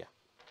 Yeah.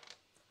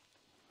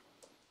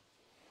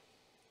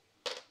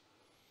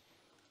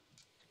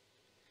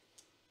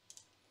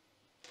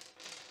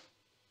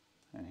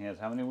 And he has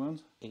how many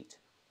wounds? 8.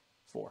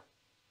 4.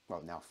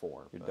 Well, now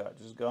 4. Your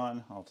dodge is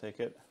gone. I'll take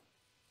it.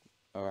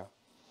 Okay.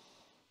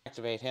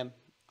 Activate him.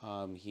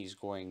 He's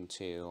going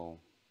to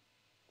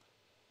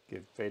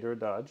Give Vader a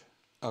dodge.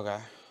 Okay.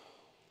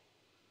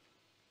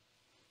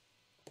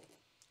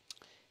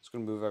 He's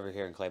going to move over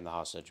here and claim the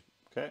hostage.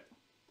 Okay.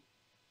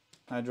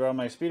 I draw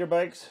my speeder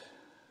bikes.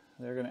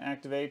 They're going to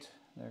activate.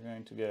 They're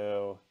going to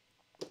go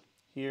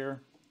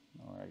here.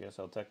 Or I guess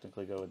I'll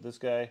technically go with this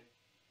guy.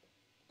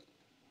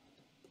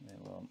 They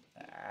will...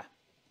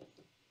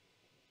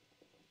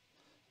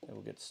 They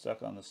will get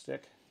stuck on the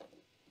stick.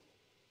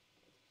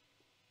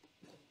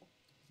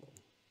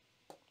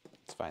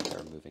 It's fine.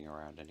 They're moving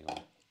around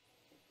anyway.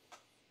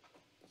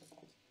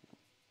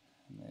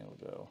 And they will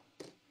go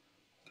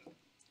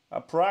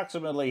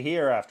approximately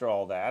here after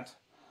all that.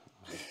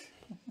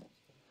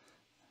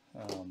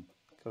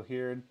 Go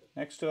here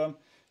next to him.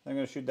 I'm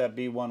going to shoot that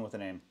B1 with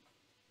an aim.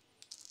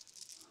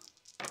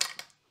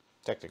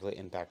 Technically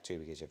impact 2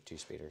 because you have 2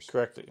 speeders.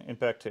 Correct.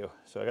 Impact 2.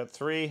 So I got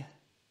 3.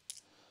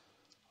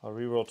 I'll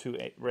reroll 2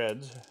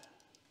 reds.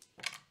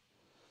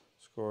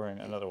 Scoring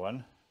another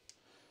one.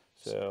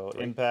 So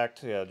 3.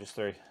 impact, yeah, just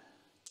 3.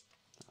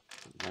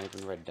 Not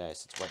even red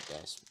dice, it's white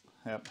dice.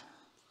 Yep.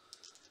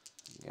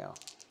 Yeah.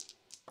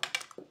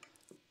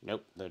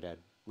 Nope, they're dead.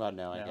 Well,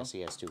 no, I No. guess he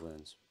has 2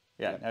 wounds.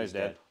 Yeah, Yep, now he's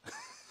dead.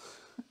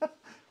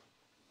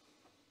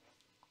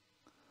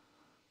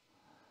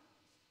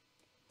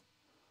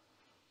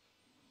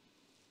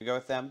 We go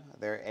with them.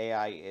 Their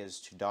AI is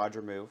to dodge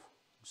or move.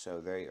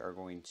 So they are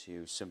going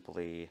to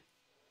simply,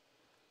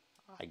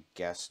 I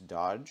guess,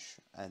 dodge.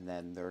 And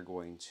then they're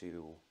going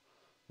to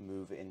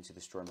move into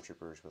the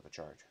stormtroopers with a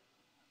charge.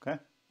 Okay.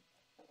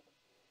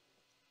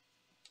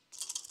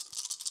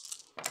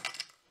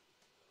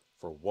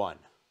 For 1.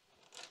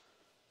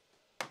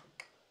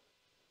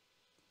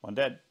 1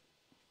 dead.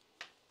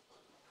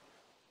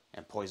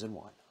 And poison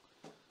 1.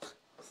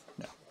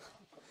 No.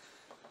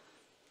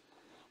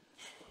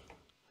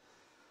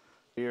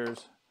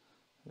 Here's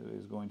who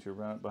is going to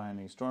run up behind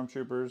these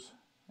stormtroopers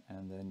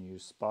and then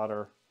use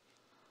spotter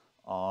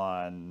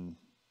on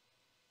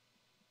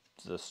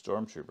the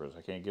stormtroopers.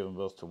 I can't give them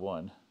both to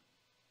 1.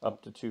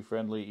 Up to 2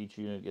 friendly, each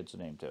unit gets a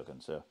name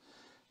token. So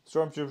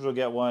stormtroopers will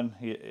get 1.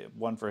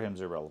 1 for him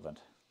is irrelevant.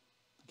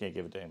 I can't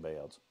give it to anybody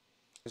else.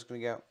 He's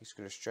going to go. He's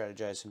going to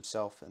strategize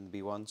himself and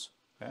the B1s.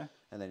 Okay.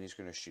 And then he's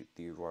going to shoot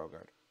the Royal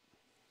Guard.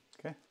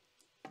 Okay.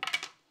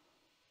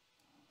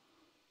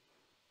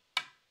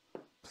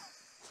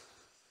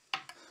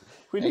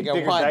 We There you need go,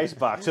 bigger one. dice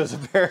boxes,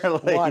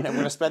 apparently. One. I'm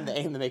going to spend the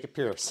aim to make it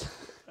pierce.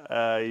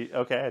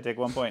 Okay, I take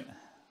 1 point.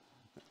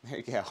 There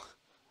you go.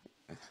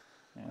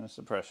 And a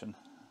suppression.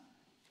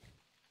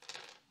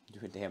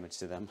 Doing damage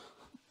to them.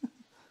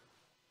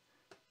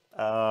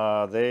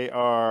 They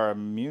are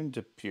immune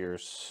to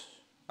pierce.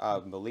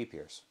 Melee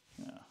pierce.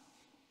 Yeah.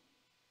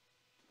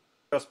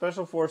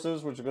 Special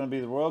forces, which are going to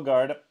be the Royal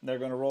Guard, they're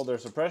going to roll their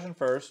suppression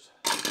first,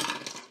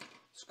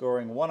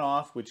 scoring 1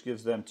 off, which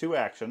gives them 2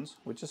 actions,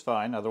 which is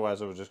fine.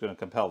 Otherwise, I was just going to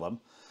compel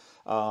them.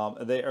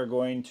 They are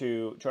going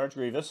to charge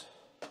Grievous.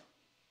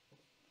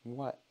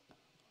 What?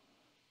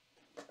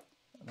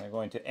 They're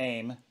going to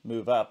aim,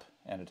 move up,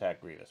 and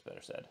attack Grievous,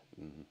 better said.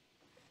 Mm-hmm.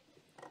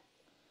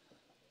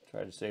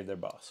 Try to save their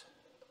boss.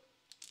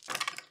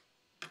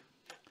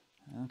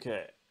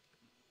 Okay.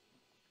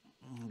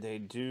 They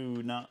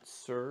do not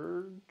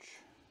surge.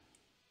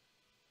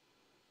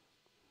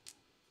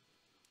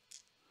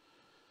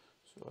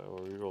 So I will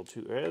reroll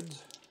 2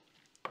 heads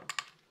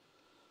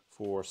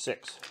for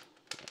 6.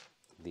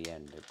 The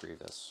end of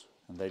Grievous.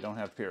 And they don't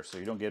have Pierce, so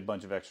you don't get a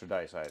bunch of extra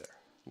dice either.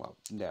 Well,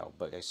 no,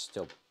 but I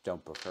still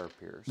don't prefer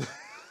Pierce.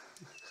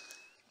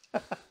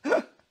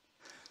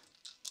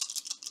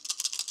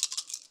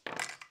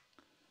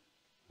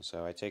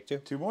 So I take 2.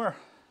 2 more.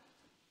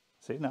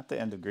 See, not the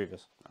end of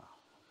Grievous. Oh,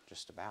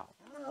 just about.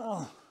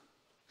 Oh.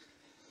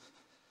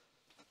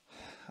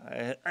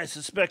 I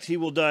suspect he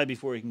will die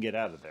before he can get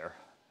out of there.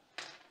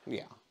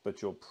 Yeah.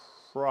 But you'll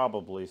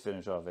probably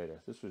finish off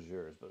Vader. This was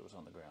yours, but it was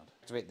on the ground.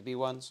 Activate the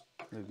B1s.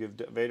 You'll give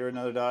Vader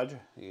another dodge.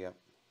 Yep.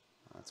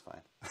 That's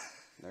fine.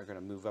 They're going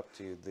to move up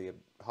to the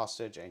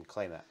hostage and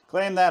claim it.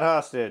 Claim that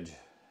hostage.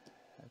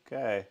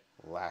 Okay.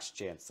 Last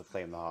chance to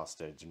claim the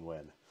hostage and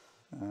win.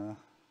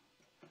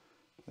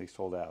 At least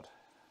hold out.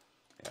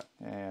 Yep.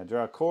 And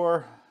draw a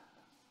corps,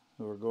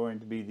 who are going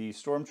to be the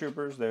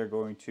stormtroopers. They're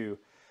going to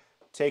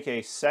take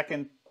a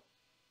second...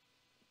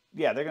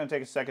 Yeah, they're going to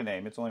take a second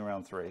aim. It's only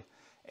round 3.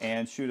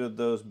 And shoot at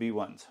those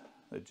B1s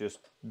that just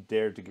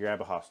dared to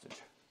grab a hostage.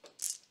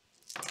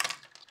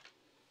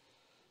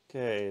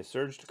 Okay,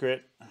 surge to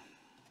crit.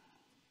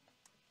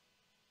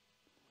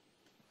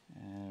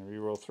 And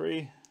reroll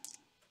 3.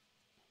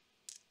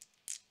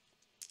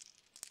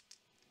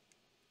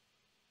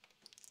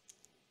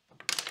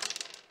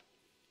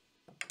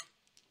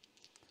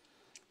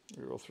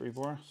 Reroll 3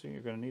 more, so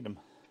you're going to need them.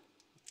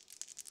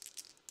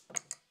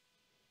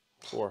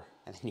 4.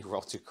 And then you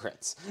roll 2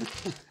 crits.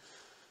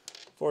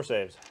 4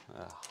 saves.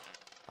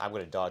 I'm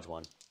going to dodge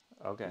 1.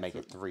 Okay. Make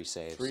it 3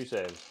 saves. 3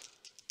 saves.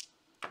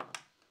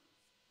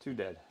 2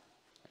 dead.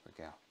 There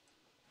we go.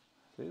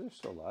 See, they're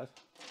still alive.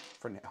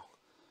 For now.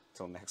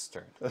 Till next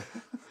turn.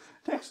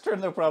 Next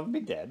turn, they'll probably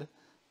be dead.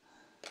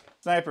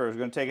 Sniper is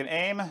going to take an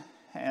aim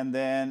and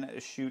then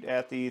shoot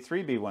at the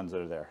 3 B1s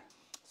that are there.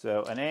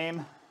 So an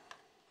aim.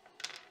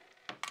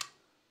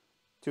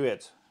 2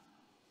 hits.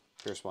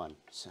 Pierce 1.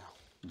 So.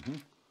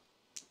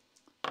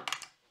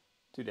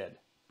 2 dead.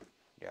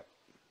 Yep.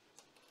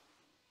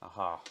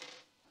 Aha.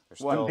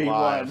 They're One still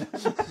alive.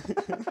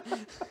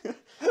 B1.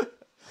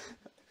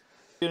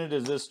 Unit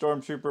is this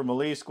Stormtrooper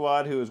melee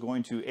squad who is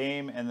going to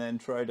aim and then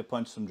try to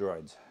punch some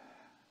droids.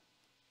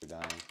 You're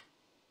dying.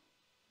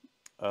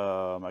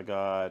 I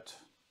got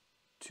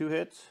 2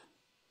 hits.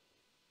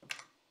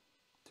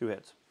 2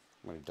 hits.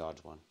 I'm going to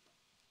dodge 1.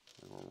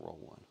 I'm going to roll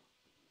 1.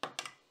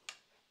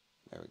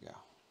 There we go.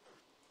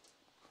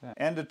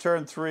 End of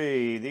turn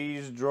 3.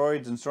 These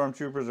droids and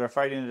stormtroopers are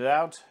fighting it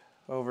out.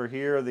 Over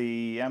here,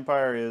 the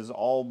Empire is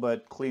all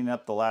but cleaning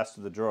up the last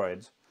of the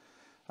droids.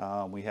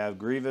 We have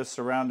Grievous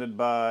surrounded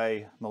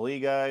by melee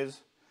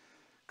guys,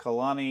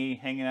 Kalani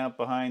hanging out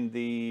behind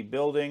the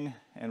building,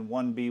 and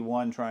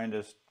 1B1 trying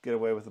to get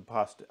away with the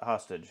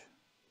hostage.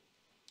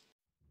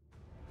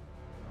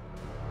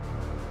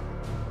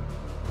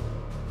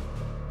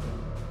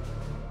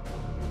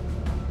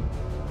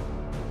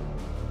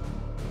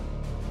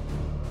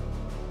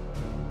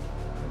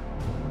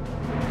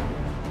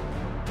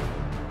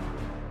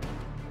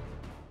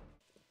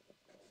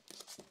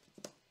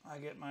 I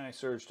get my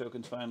surge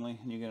tokens finally,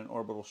 and you get an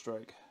orbital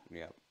strike.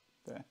 Yep.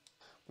 Okay.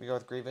 We go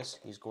with Grievous.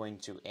 He's going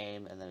to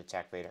aim and then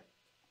attack Vader.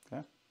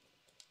 Okay.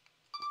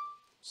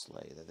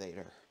 Slay the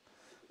Vader.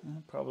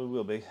 Probably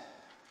will be.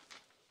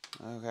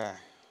 Okay.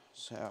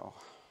 So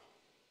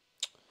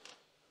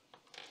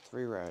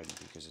 3 red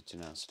because of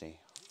tenacity.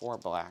 4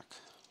 black.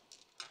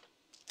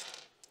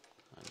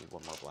 I need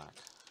 1 more black.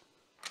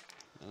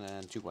 And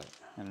then 2 white.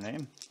 And a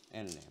name?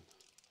 And a name.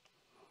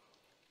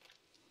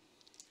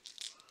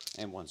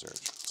 And 1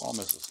 surge. All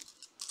misses.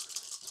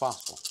 It's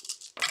possible.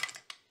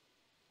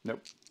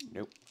 Nope.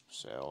 Nope.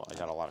 So I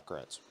got a lot of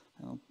crits.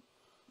 Well,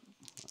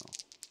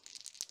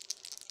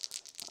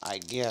 I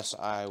guess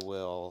I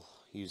will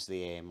use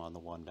the aim on the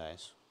 1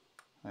 dice.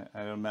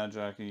 I don't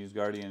imagine I can use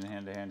Guardian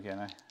hand-to-hand, can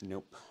I?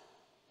 Nope.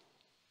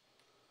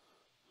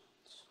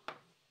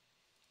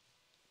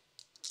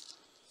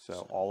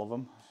 So all of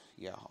them?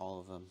 Yeah, all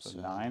of them. So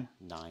 9?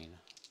 9.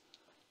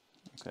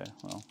 Okay,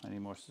 well, I need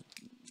more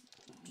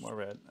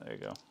red. There you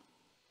go.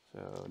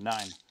 So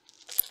 9.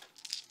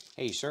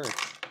 Hey, surge.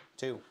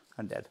 2.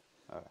 I'm dead.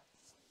 Okay.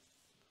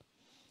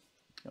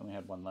 You only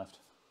had one left.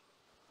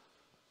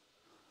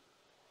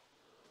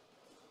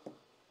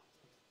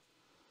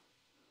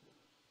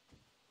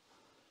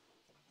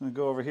 I'm going to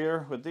go over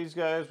here with these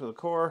guys with a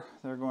core.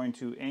 They're going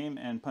to aim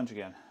and punch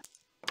again.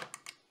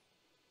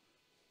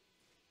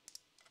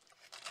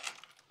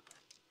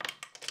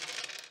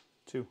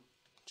 Two.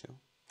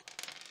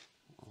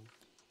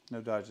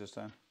 No dodge this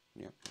time.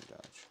 Yep, no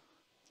dodge.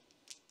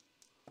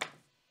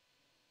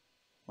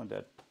 One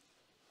dead.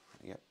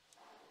 Yep.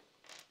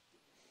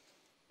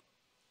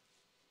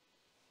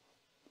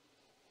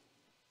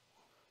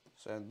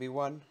 So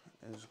B1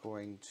 is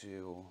going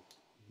to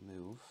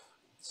move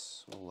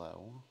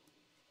slow.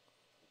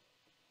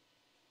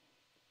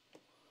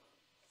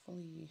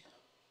 Fully.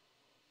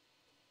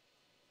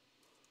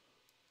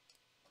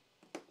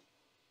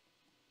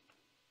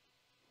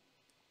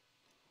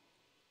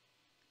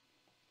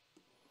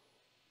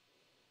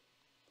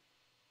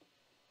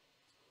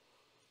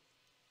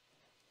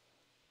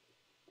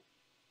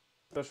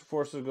 Special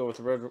Forces go with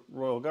the Red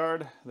Royal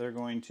Guard. They're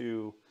going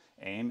to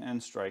aim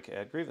and strike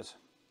at Grievous.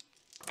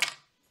 I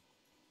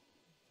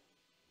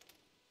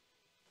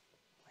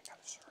got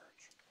a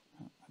surge.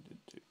 Oh, I did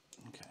too.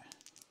 Okay.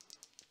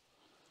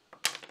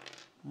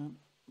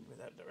 Give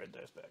that red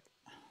dice back.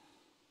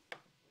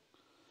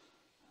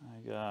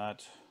 I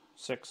got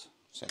 6.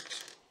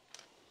 6.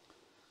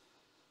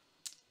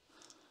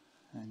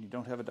 And you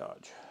don't have a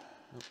dodge.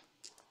 Nope.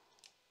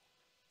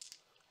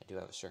 I do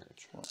have a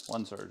surge. Well,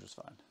 one surge is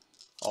fine.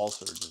 All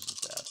surges is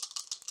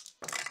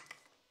bad.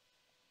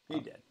 He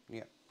did.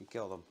 Yep, you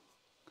killed him.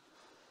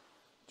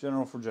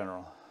 General for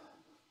general.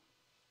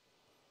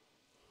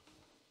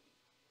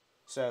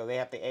 So they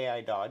have the AI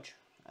dodge,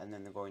 and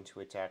then they're going to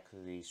attack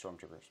the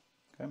stormtroopers.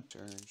 Okay.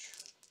 Surge.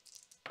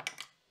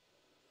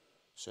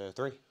 So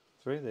 3.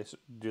 3.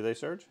 Do they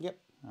surge? Yep.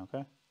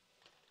 Okay.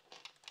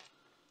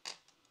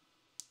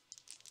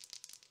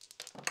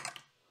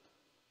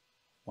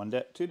 One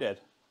dead. 2 dead.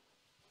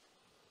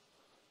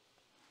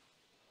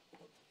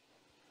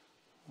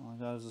 All I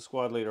got is the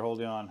squad leader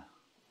holding on.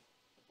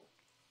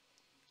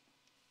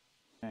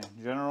 Okay,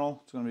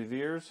 General, it's going to be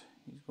Veers.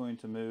 He's going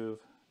to move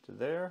to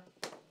there,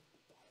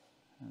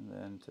 and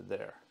then to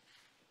there.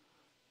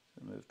 He's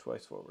going to move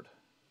twice forward.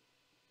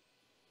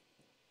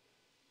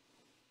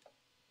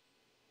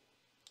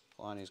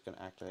 Kalani's going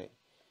to activate.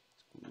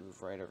 He's going to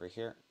move right over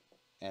here,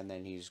 and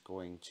then he's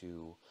going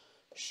to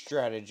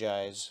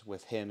strategize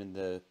with him and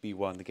the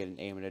B1 to get an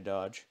aim and a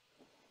dodge,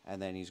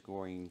 and then he's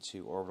going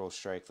to orbital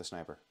strike the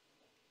sniper.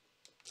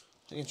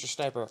 Against your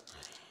sniper.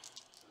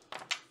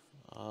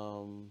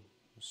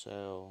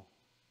 So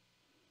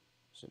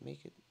does it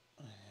make it?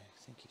 I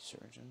think he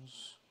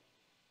surges.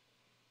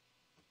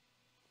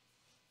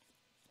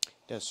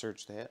 Does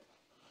surge to hit.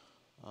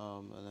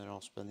 And then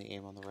I'll spend the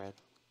aim on the red.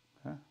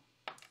 Okay.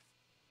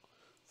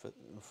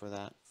 For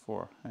that.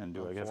 4. And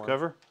do I get 4.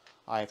 cover?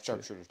 I have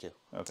sharpshooter too.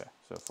 Okay,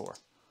 so 4.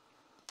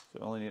 So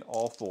I only need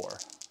all 4.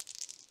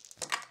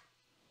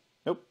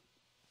 Nope.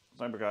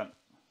 Sniper gun.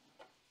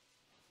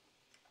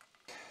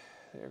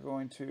 They're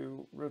going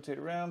to rotate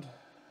around.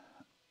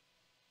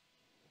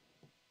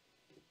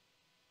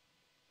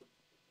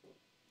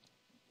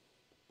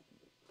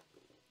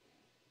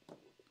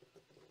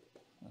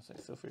 I'll say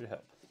feel free to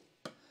help.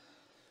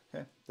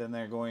 Okay, then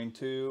they're going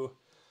to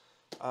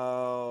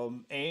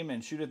aim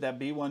and shoot at that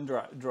B1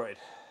 droid.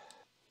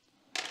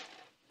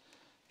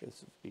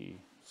 This would be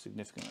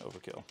significant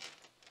overkill.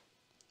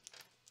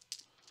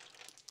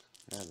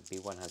 No, the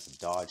B1 has a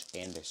dodge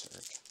and a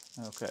surge.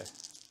 Okay.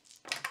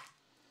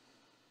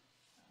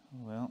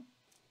 Well,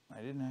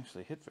 I didn't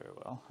actually hit very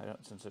well.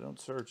 Since I don't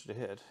surge to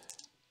hit.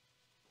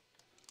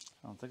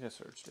 I don't think I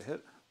surged to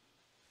hit.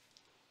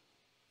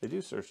 They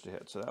do surge to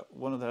hit, so that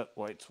one of that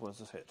whites was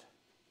a hit.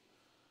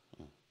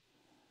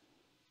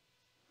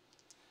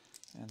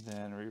 And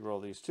then re-roll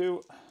these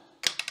 2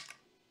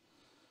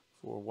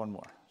 for 1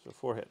 more. So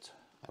 4 hits.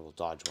 I will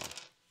dodge 1.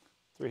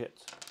 3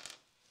 hits.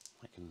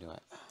 I can do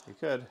it. You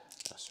could.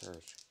 A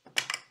surge.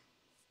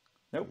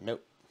 Nope.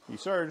 Nope. He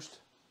surged,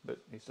 but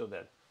he's still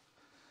dead.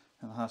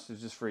 And the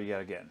hostage is free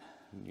yet again.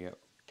 Yep.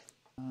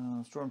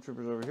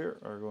 Stormtroopers over here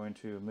are going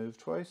to move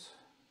twice.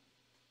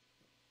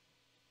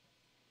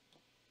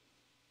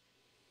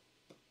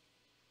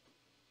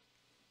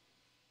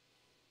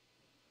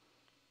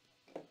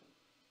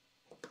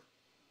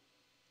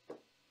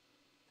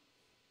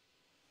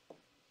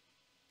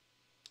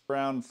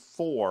 Round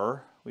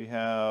 4, we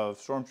have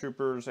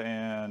Stormtroopers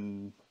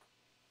and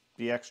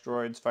DX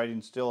droids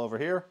fighting still over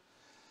here.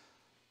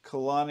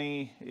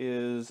 Kalani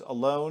is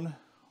alone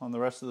on the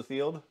rest of the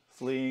field,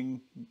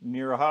 fleeing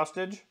near a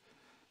hostage,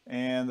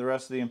 and the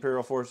rest of the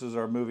Imperial forces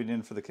are moving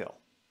in for the kill.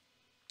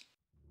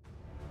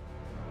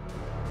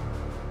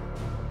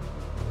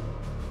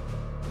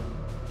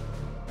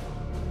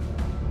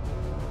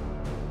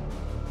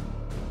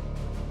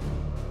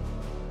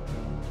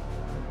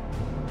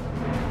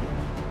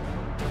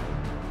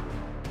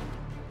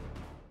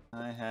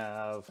 I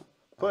have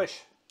push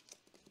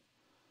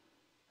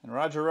and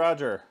Roger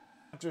Roger.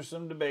 After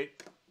some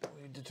debate,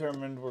 we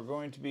determined we're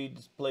going to be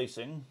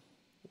displacing.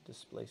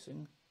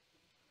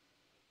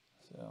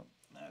 So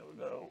now we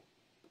go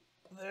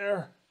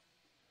there,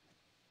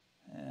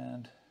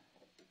 and,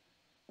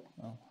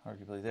 well,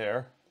 arguably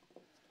there.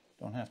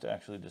 Don't have to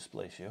actually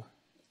displace you.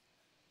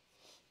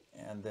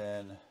 And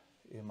then,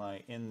 am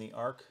I in the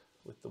arc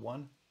with the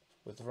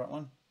front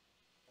one?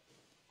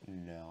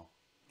 No.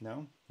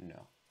 No?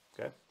 No.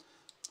 Okay.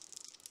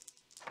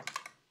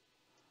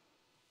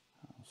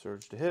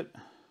 Surge to hit.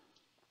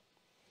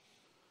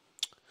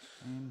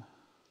 Aim.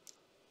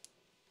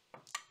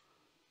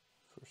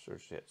 First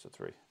surge to hit, so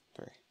 3.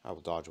 3. I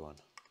will dodge 1.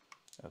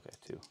 Okay,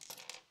 2.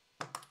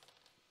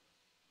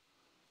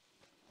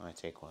 I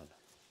take 1.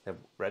 Have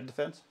red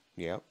defense?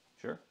 Yep.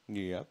 Sure.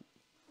 Yep.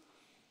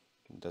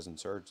 It doesn't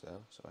surge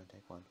though, so I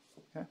take 1.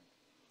 Okay.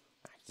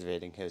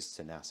 Activating his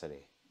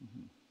tenacity.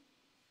 Mm-hmm.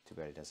 Too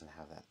bad he doesn't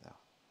have that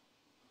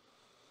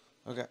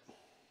though. Okay.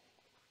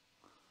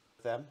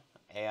 Them,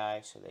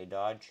 AI, so they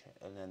dodge,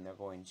 and then they're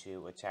going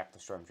to attack the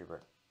stormtrooper.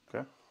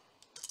 Okay.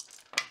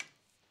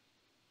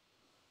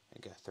 I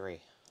got 3.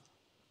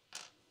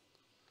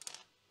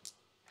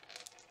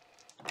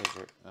 Oh,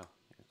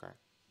 you're correct.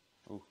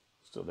 Ooh.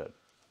 Still dead.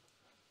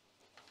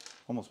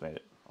 Almost made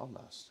it.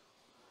 Almost.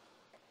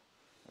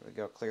 There we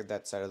go. Cleared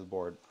that side of the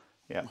board.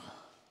 Yeah.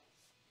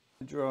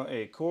 Draw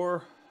a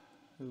core,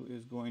 who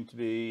is going to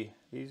be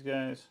these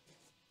guys.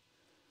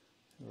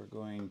 We're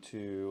going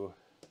to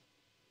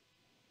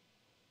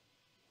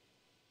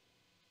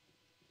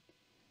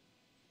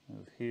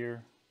move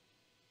here.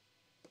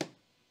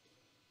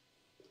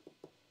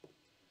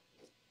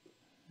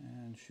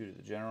 And shoot at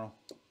the general.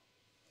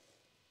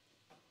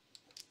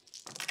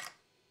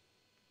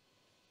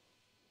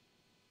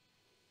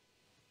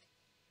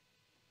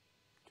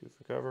 2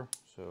 for cover,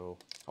 so...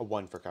 A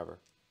 1 for cover.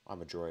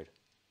 I'm a droid.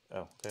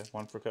 Oh, okay,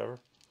 1 for cover.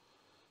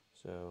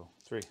 So,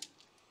 3.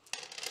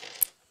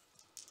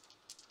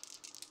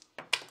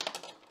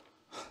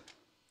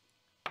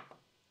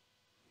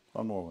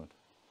 One more wound.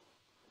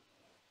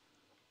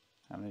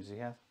 How many does he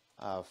have?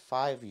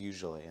 5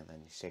 usually, and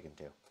then he's taken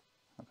 2.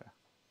 Okay.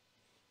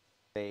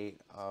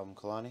 8,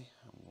 Kalani.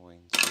 I'm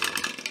going to...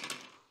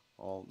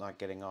 Well, not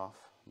getting off,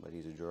 but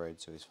he's a droid,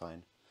 so he's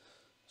fine.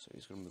 So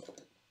he's going to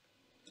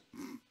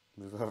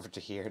move over to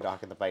here,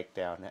 knocking the bike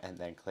down, and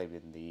then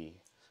claiming the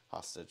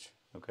hostage.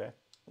 Okay.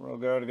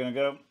 Rogue Guard are going to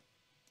go.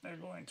 They're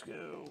going to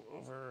go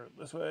over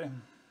this way.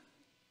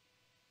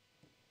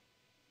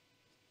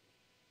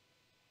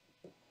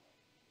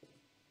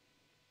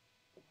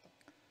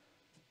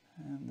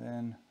 And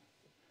then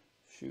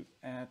shoot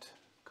at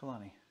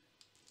Kalani.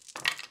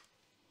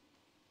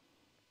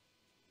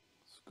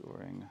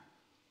 Scoring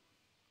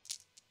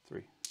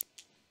 3.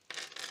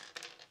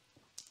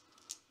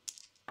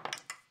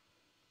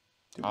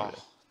 2 more.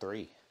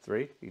 3.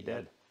 3? He's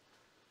dead.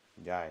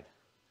 He died.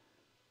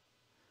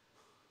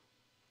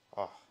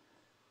 Oh.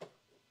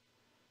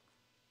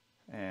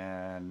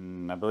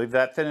 And I believe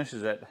that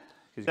finishes it.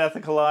 He's got the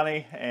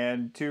Kalani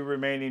and 2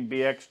 remaining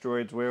BX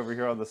droids way over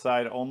here on the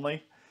side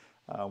only.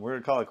 We're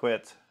going to call it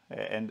quits.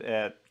 And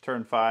at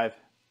turn 5,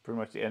 pretty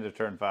much the end of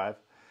turn 5,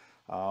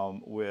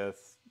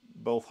 with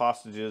both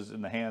hostages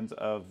in the hands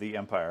of the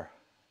Empire.